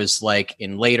because I was like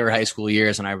in later high school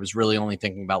years and I was really only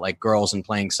thinking about like girls and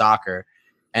playing soccer.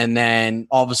 And then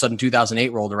all of a sudden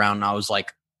 2008 rolled around and I was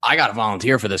like, I got to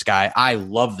volunteer for this guy. I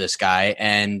love this guy.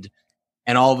 And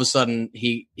all of a sudden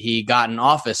he got in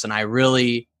office and I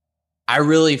really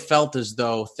felt as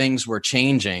though things were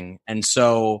changing. And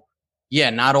so, yeah,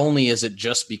 not only is it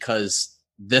just because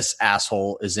this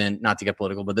asshole is in, not to get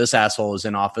political, but this asshole is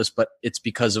in office, but it's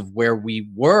because of where we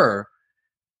were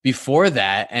before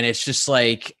that. And it's just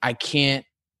like, I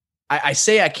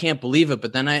say I can't believe it,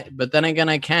 but then again,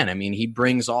 I can. He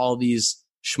brings all these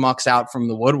schmucks out from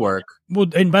the woodwork. Well,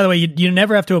 and by the way, you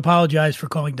never have to apologize for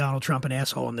calling Donald Trump an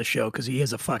asshole on the show because he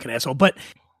is a fucking asshole. But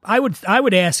I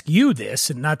would ask you this,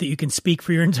 and not that you can speak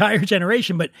for your entire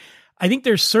generation, but I think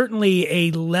there's certainly a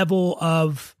level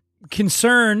of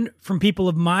concern from people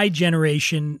of my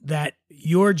generation that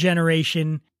your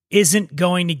generation isn't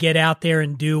going to get out there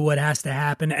and do what has to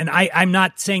happen. And I'm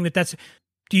not saying that's,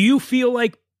 do you feel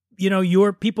like,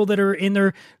 your people that are in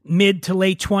their mid to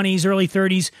late 20s, early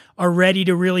 30s are ready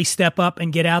to really step up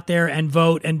and get out there and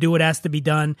vote and do what has to be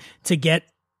done to get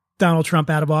Donald Trump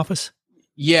out of office?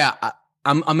 Yeah,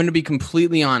 I'm going to be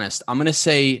completely honest. I'm going to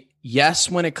say yes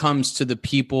when it comes to the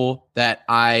people that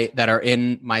are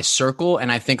in my circle,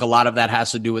 and I think a lot of that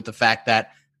has to do with the fact that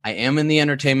I am in the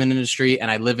entertainment industry and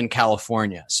I live in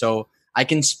California. So I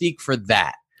can speak for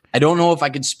that. I don't know if I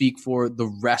could speak for the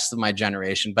rest of my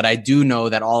generation, but I do know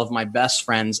that all of my best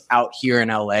friends out here in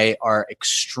LA are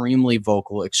extremely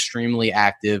vocal, extremely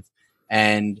active,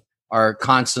 and are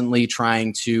constantly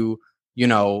trying to,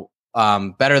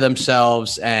 better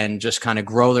themselves and just kind of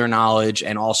grow their knowledge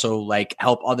and also like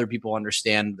help other people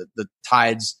understand the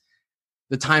times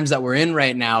that we're in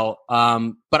right now.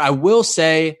 But I will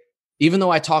say, even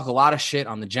though I talk a lot of shit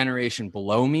on the generation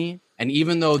below me, and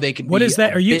even though they could, what is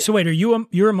that?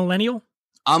 You're a millennial?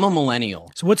 I'm a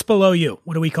millennial. So what's below you?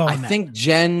 What do we call that? I think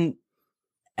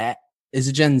is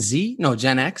it Gen Z? No,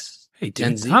 Gen X. Hey, dude,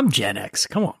 Gen Z. I'm Gen X.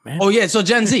 Come on, man. Oh yeah, so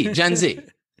Gen Z. Gen Z.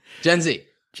 Gen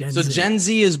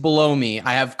Z is below me.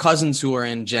 I have cousins who are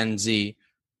in Gen Z.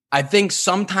 I think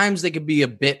sometimes they could be a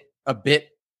bit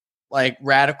like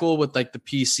radical with like the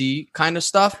PC kind of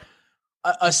stuff.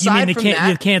 Aside from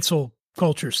that, the cancel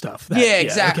culture stuff.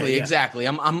 Exactly.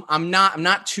 I'm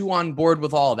not too on board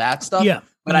with all that stuff. Yeah,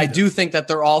 but I do think that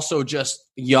they're also just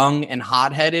young and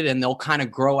hot-headed, and they'll kind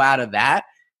of grow out of that.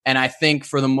 And I think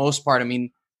for the most part, I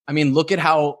mean, look at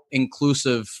how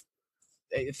inclusive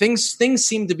things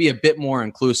seem to be a bit more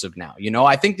inclusive now.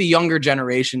 I think the younger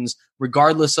generations,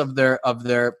 regardless of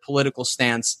their political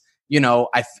stance,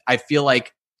 I feel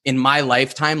like in my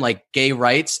lifetime, like gay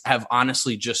rights have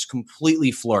honestly just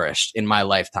completely flourished in my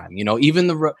lifetime.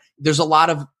 There's a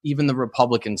lot of even the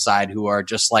Republican side who are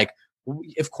just like,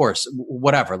 of course,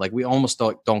 whatever. Like we almost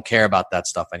don't care about that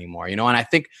stuff anymore. And I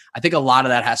think a lot of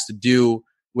that has to do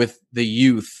with the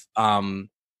youth, kind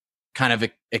of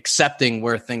accepting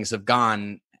where things have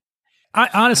gone.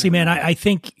 Honestly, man, I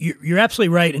think you're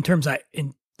absolutely right in terms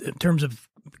of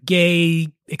gay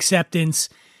acceptance.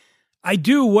 I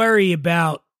do worry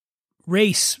about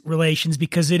race relations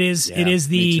because it is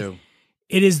the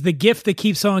gift that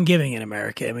keeps on giving in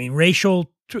America. I mean,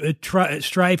 racial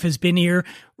strife has been here.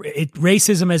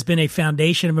 Racism has been a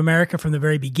foundation of America from the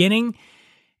very beginning.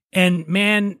 And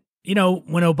man, you know,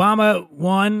 when Obama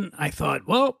won, I thought,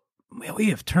 well, we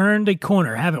have turned a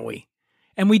corner, haven't we?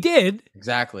 And we did.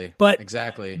 Exactly. But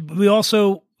exactly. We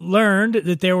also learned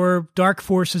that there were dark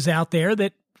forces out there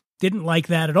that didn't like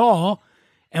that at all.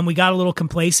 And we got a little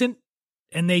complacent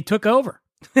and they took over.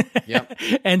 Yep.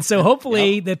 And so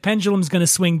hopefully the pendulum's going to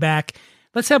swing back.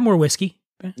 Let's have more whiskey.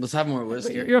 Let's have more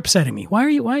whiskey. You're upsetting me. Why are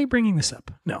you bringing this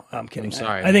up? No, I'm kidding. I'm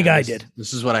sorry. I think I did.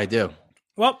 This is what I do.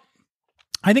 Well,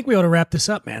 I think we ought to wrap this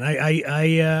up, man.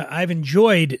 I've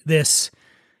enjoyed this.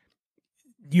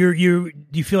 Do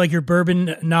you feel like your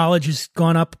bourbon knowledge has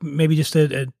gone up maybe just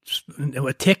a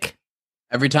tick?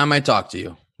 Every time I talk to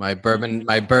you, my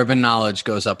bourbon knowledge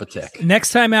goes up a tick.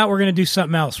 Next time out, we're going to do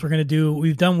something else.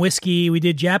 We've done whiskey. We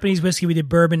did Japanese whiskey. We did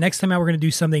bourbon. Next time out, we're going to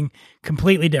do something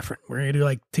completely different. We're going to do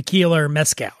like tequila or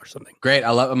mezcal or something. Great. I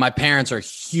love. My parents are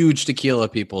huge tequila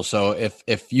people. So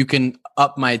if you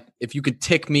could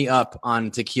tick me up on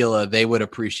tequila, they would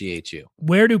appreciate you.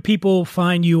 Where do people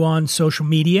find you on social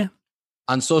media?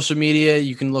 On social media,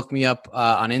 you can look me up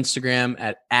on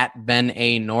Instagram at Ben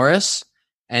A. Norris.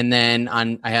 And then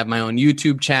I have my own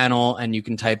YouTube channel, and you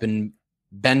can type in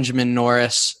Benjamin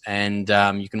Norris, and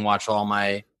you can watch all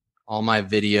my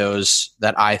videos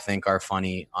that I think are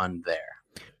funny on there.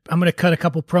 I'm going to cut a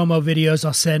couple promo videos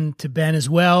I'll send to Ben as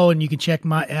well, and you can check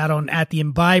out on at the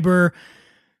Imbiber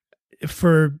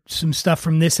for some stuff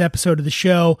from this episode of the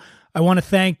show. I want to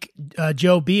thank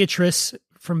Joe Beatrice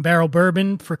from Barrel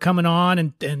Bourbon for coming on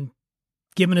and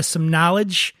giving us some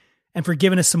knowledge and for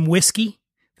giving us some whiskey.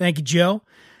 Thank you, Joe.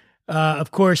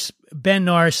 Of course, Ben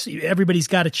Norris, everybody's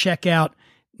got to check out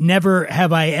Never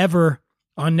Have I Ever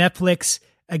on Netflix.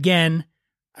 Again,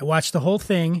 I watched the whole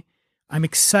thing. I'm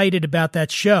excited about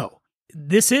that show.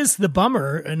 This is the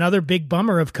bummer. Another big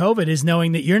bummer of COVID is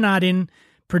knowing that you're not in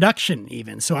production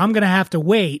even. So I'm going to have to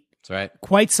wait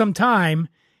quite some time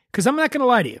because I'm not going to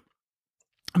lie to you.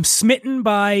 I'm smitten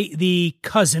by the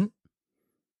cousin.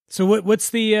 So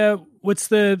what's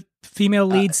the female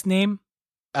lead's name?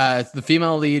 The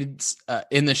female leads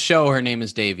in the show, her name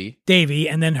is Davy. Davy,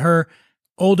 and then her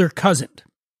older cousin,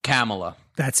 Kamala.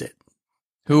 That's it.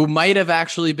 Who might have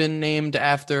actually been named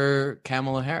after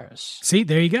Kamala Harris. See,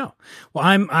 there you go. Well,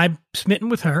 I'm smitten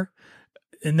with her,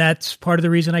 and that's part of the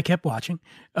reason I kept watching.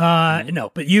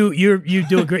 No, but you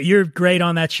do a great. You're great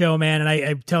on that show, man, and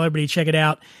I tell everybody to check it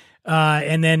out.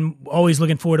 And then always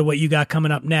looking forward to what you got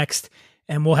coming up next.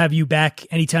 And we'll have you back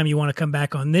anytime you want to come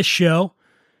back on this show,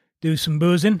 do some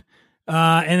boozing.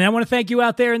 And I want to thank you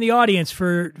out there in the audience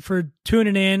for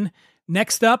tuning in.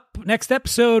 Next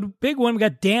episode, big one. We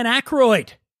got Dan Aykroyd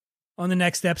on the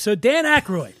next episode. Dan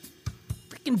Aykroyd,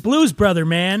 freaking Blues Brother,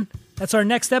 man. That's our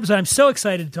next episode. I'm so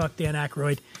excited to talk Dan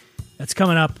Aykroyd. That's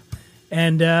coming up.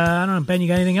 And I don't know, Ben, you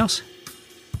got anything else?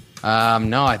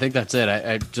 No, I think that's it.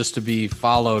 I just to be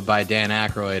followed by Dan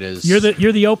Aykroyd is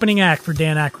you're the opening act for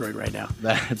Dan Aykroyd right now.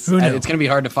 It's going to be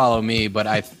hard to follow me, but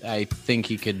I think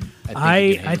he could.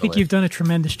 I think you've done a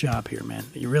tremendous job here, man.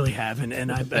 You really have,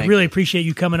 and I really appreciate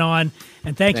you coming on.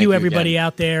 And thank you everybody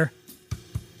out there.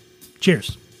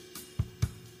 Cheers.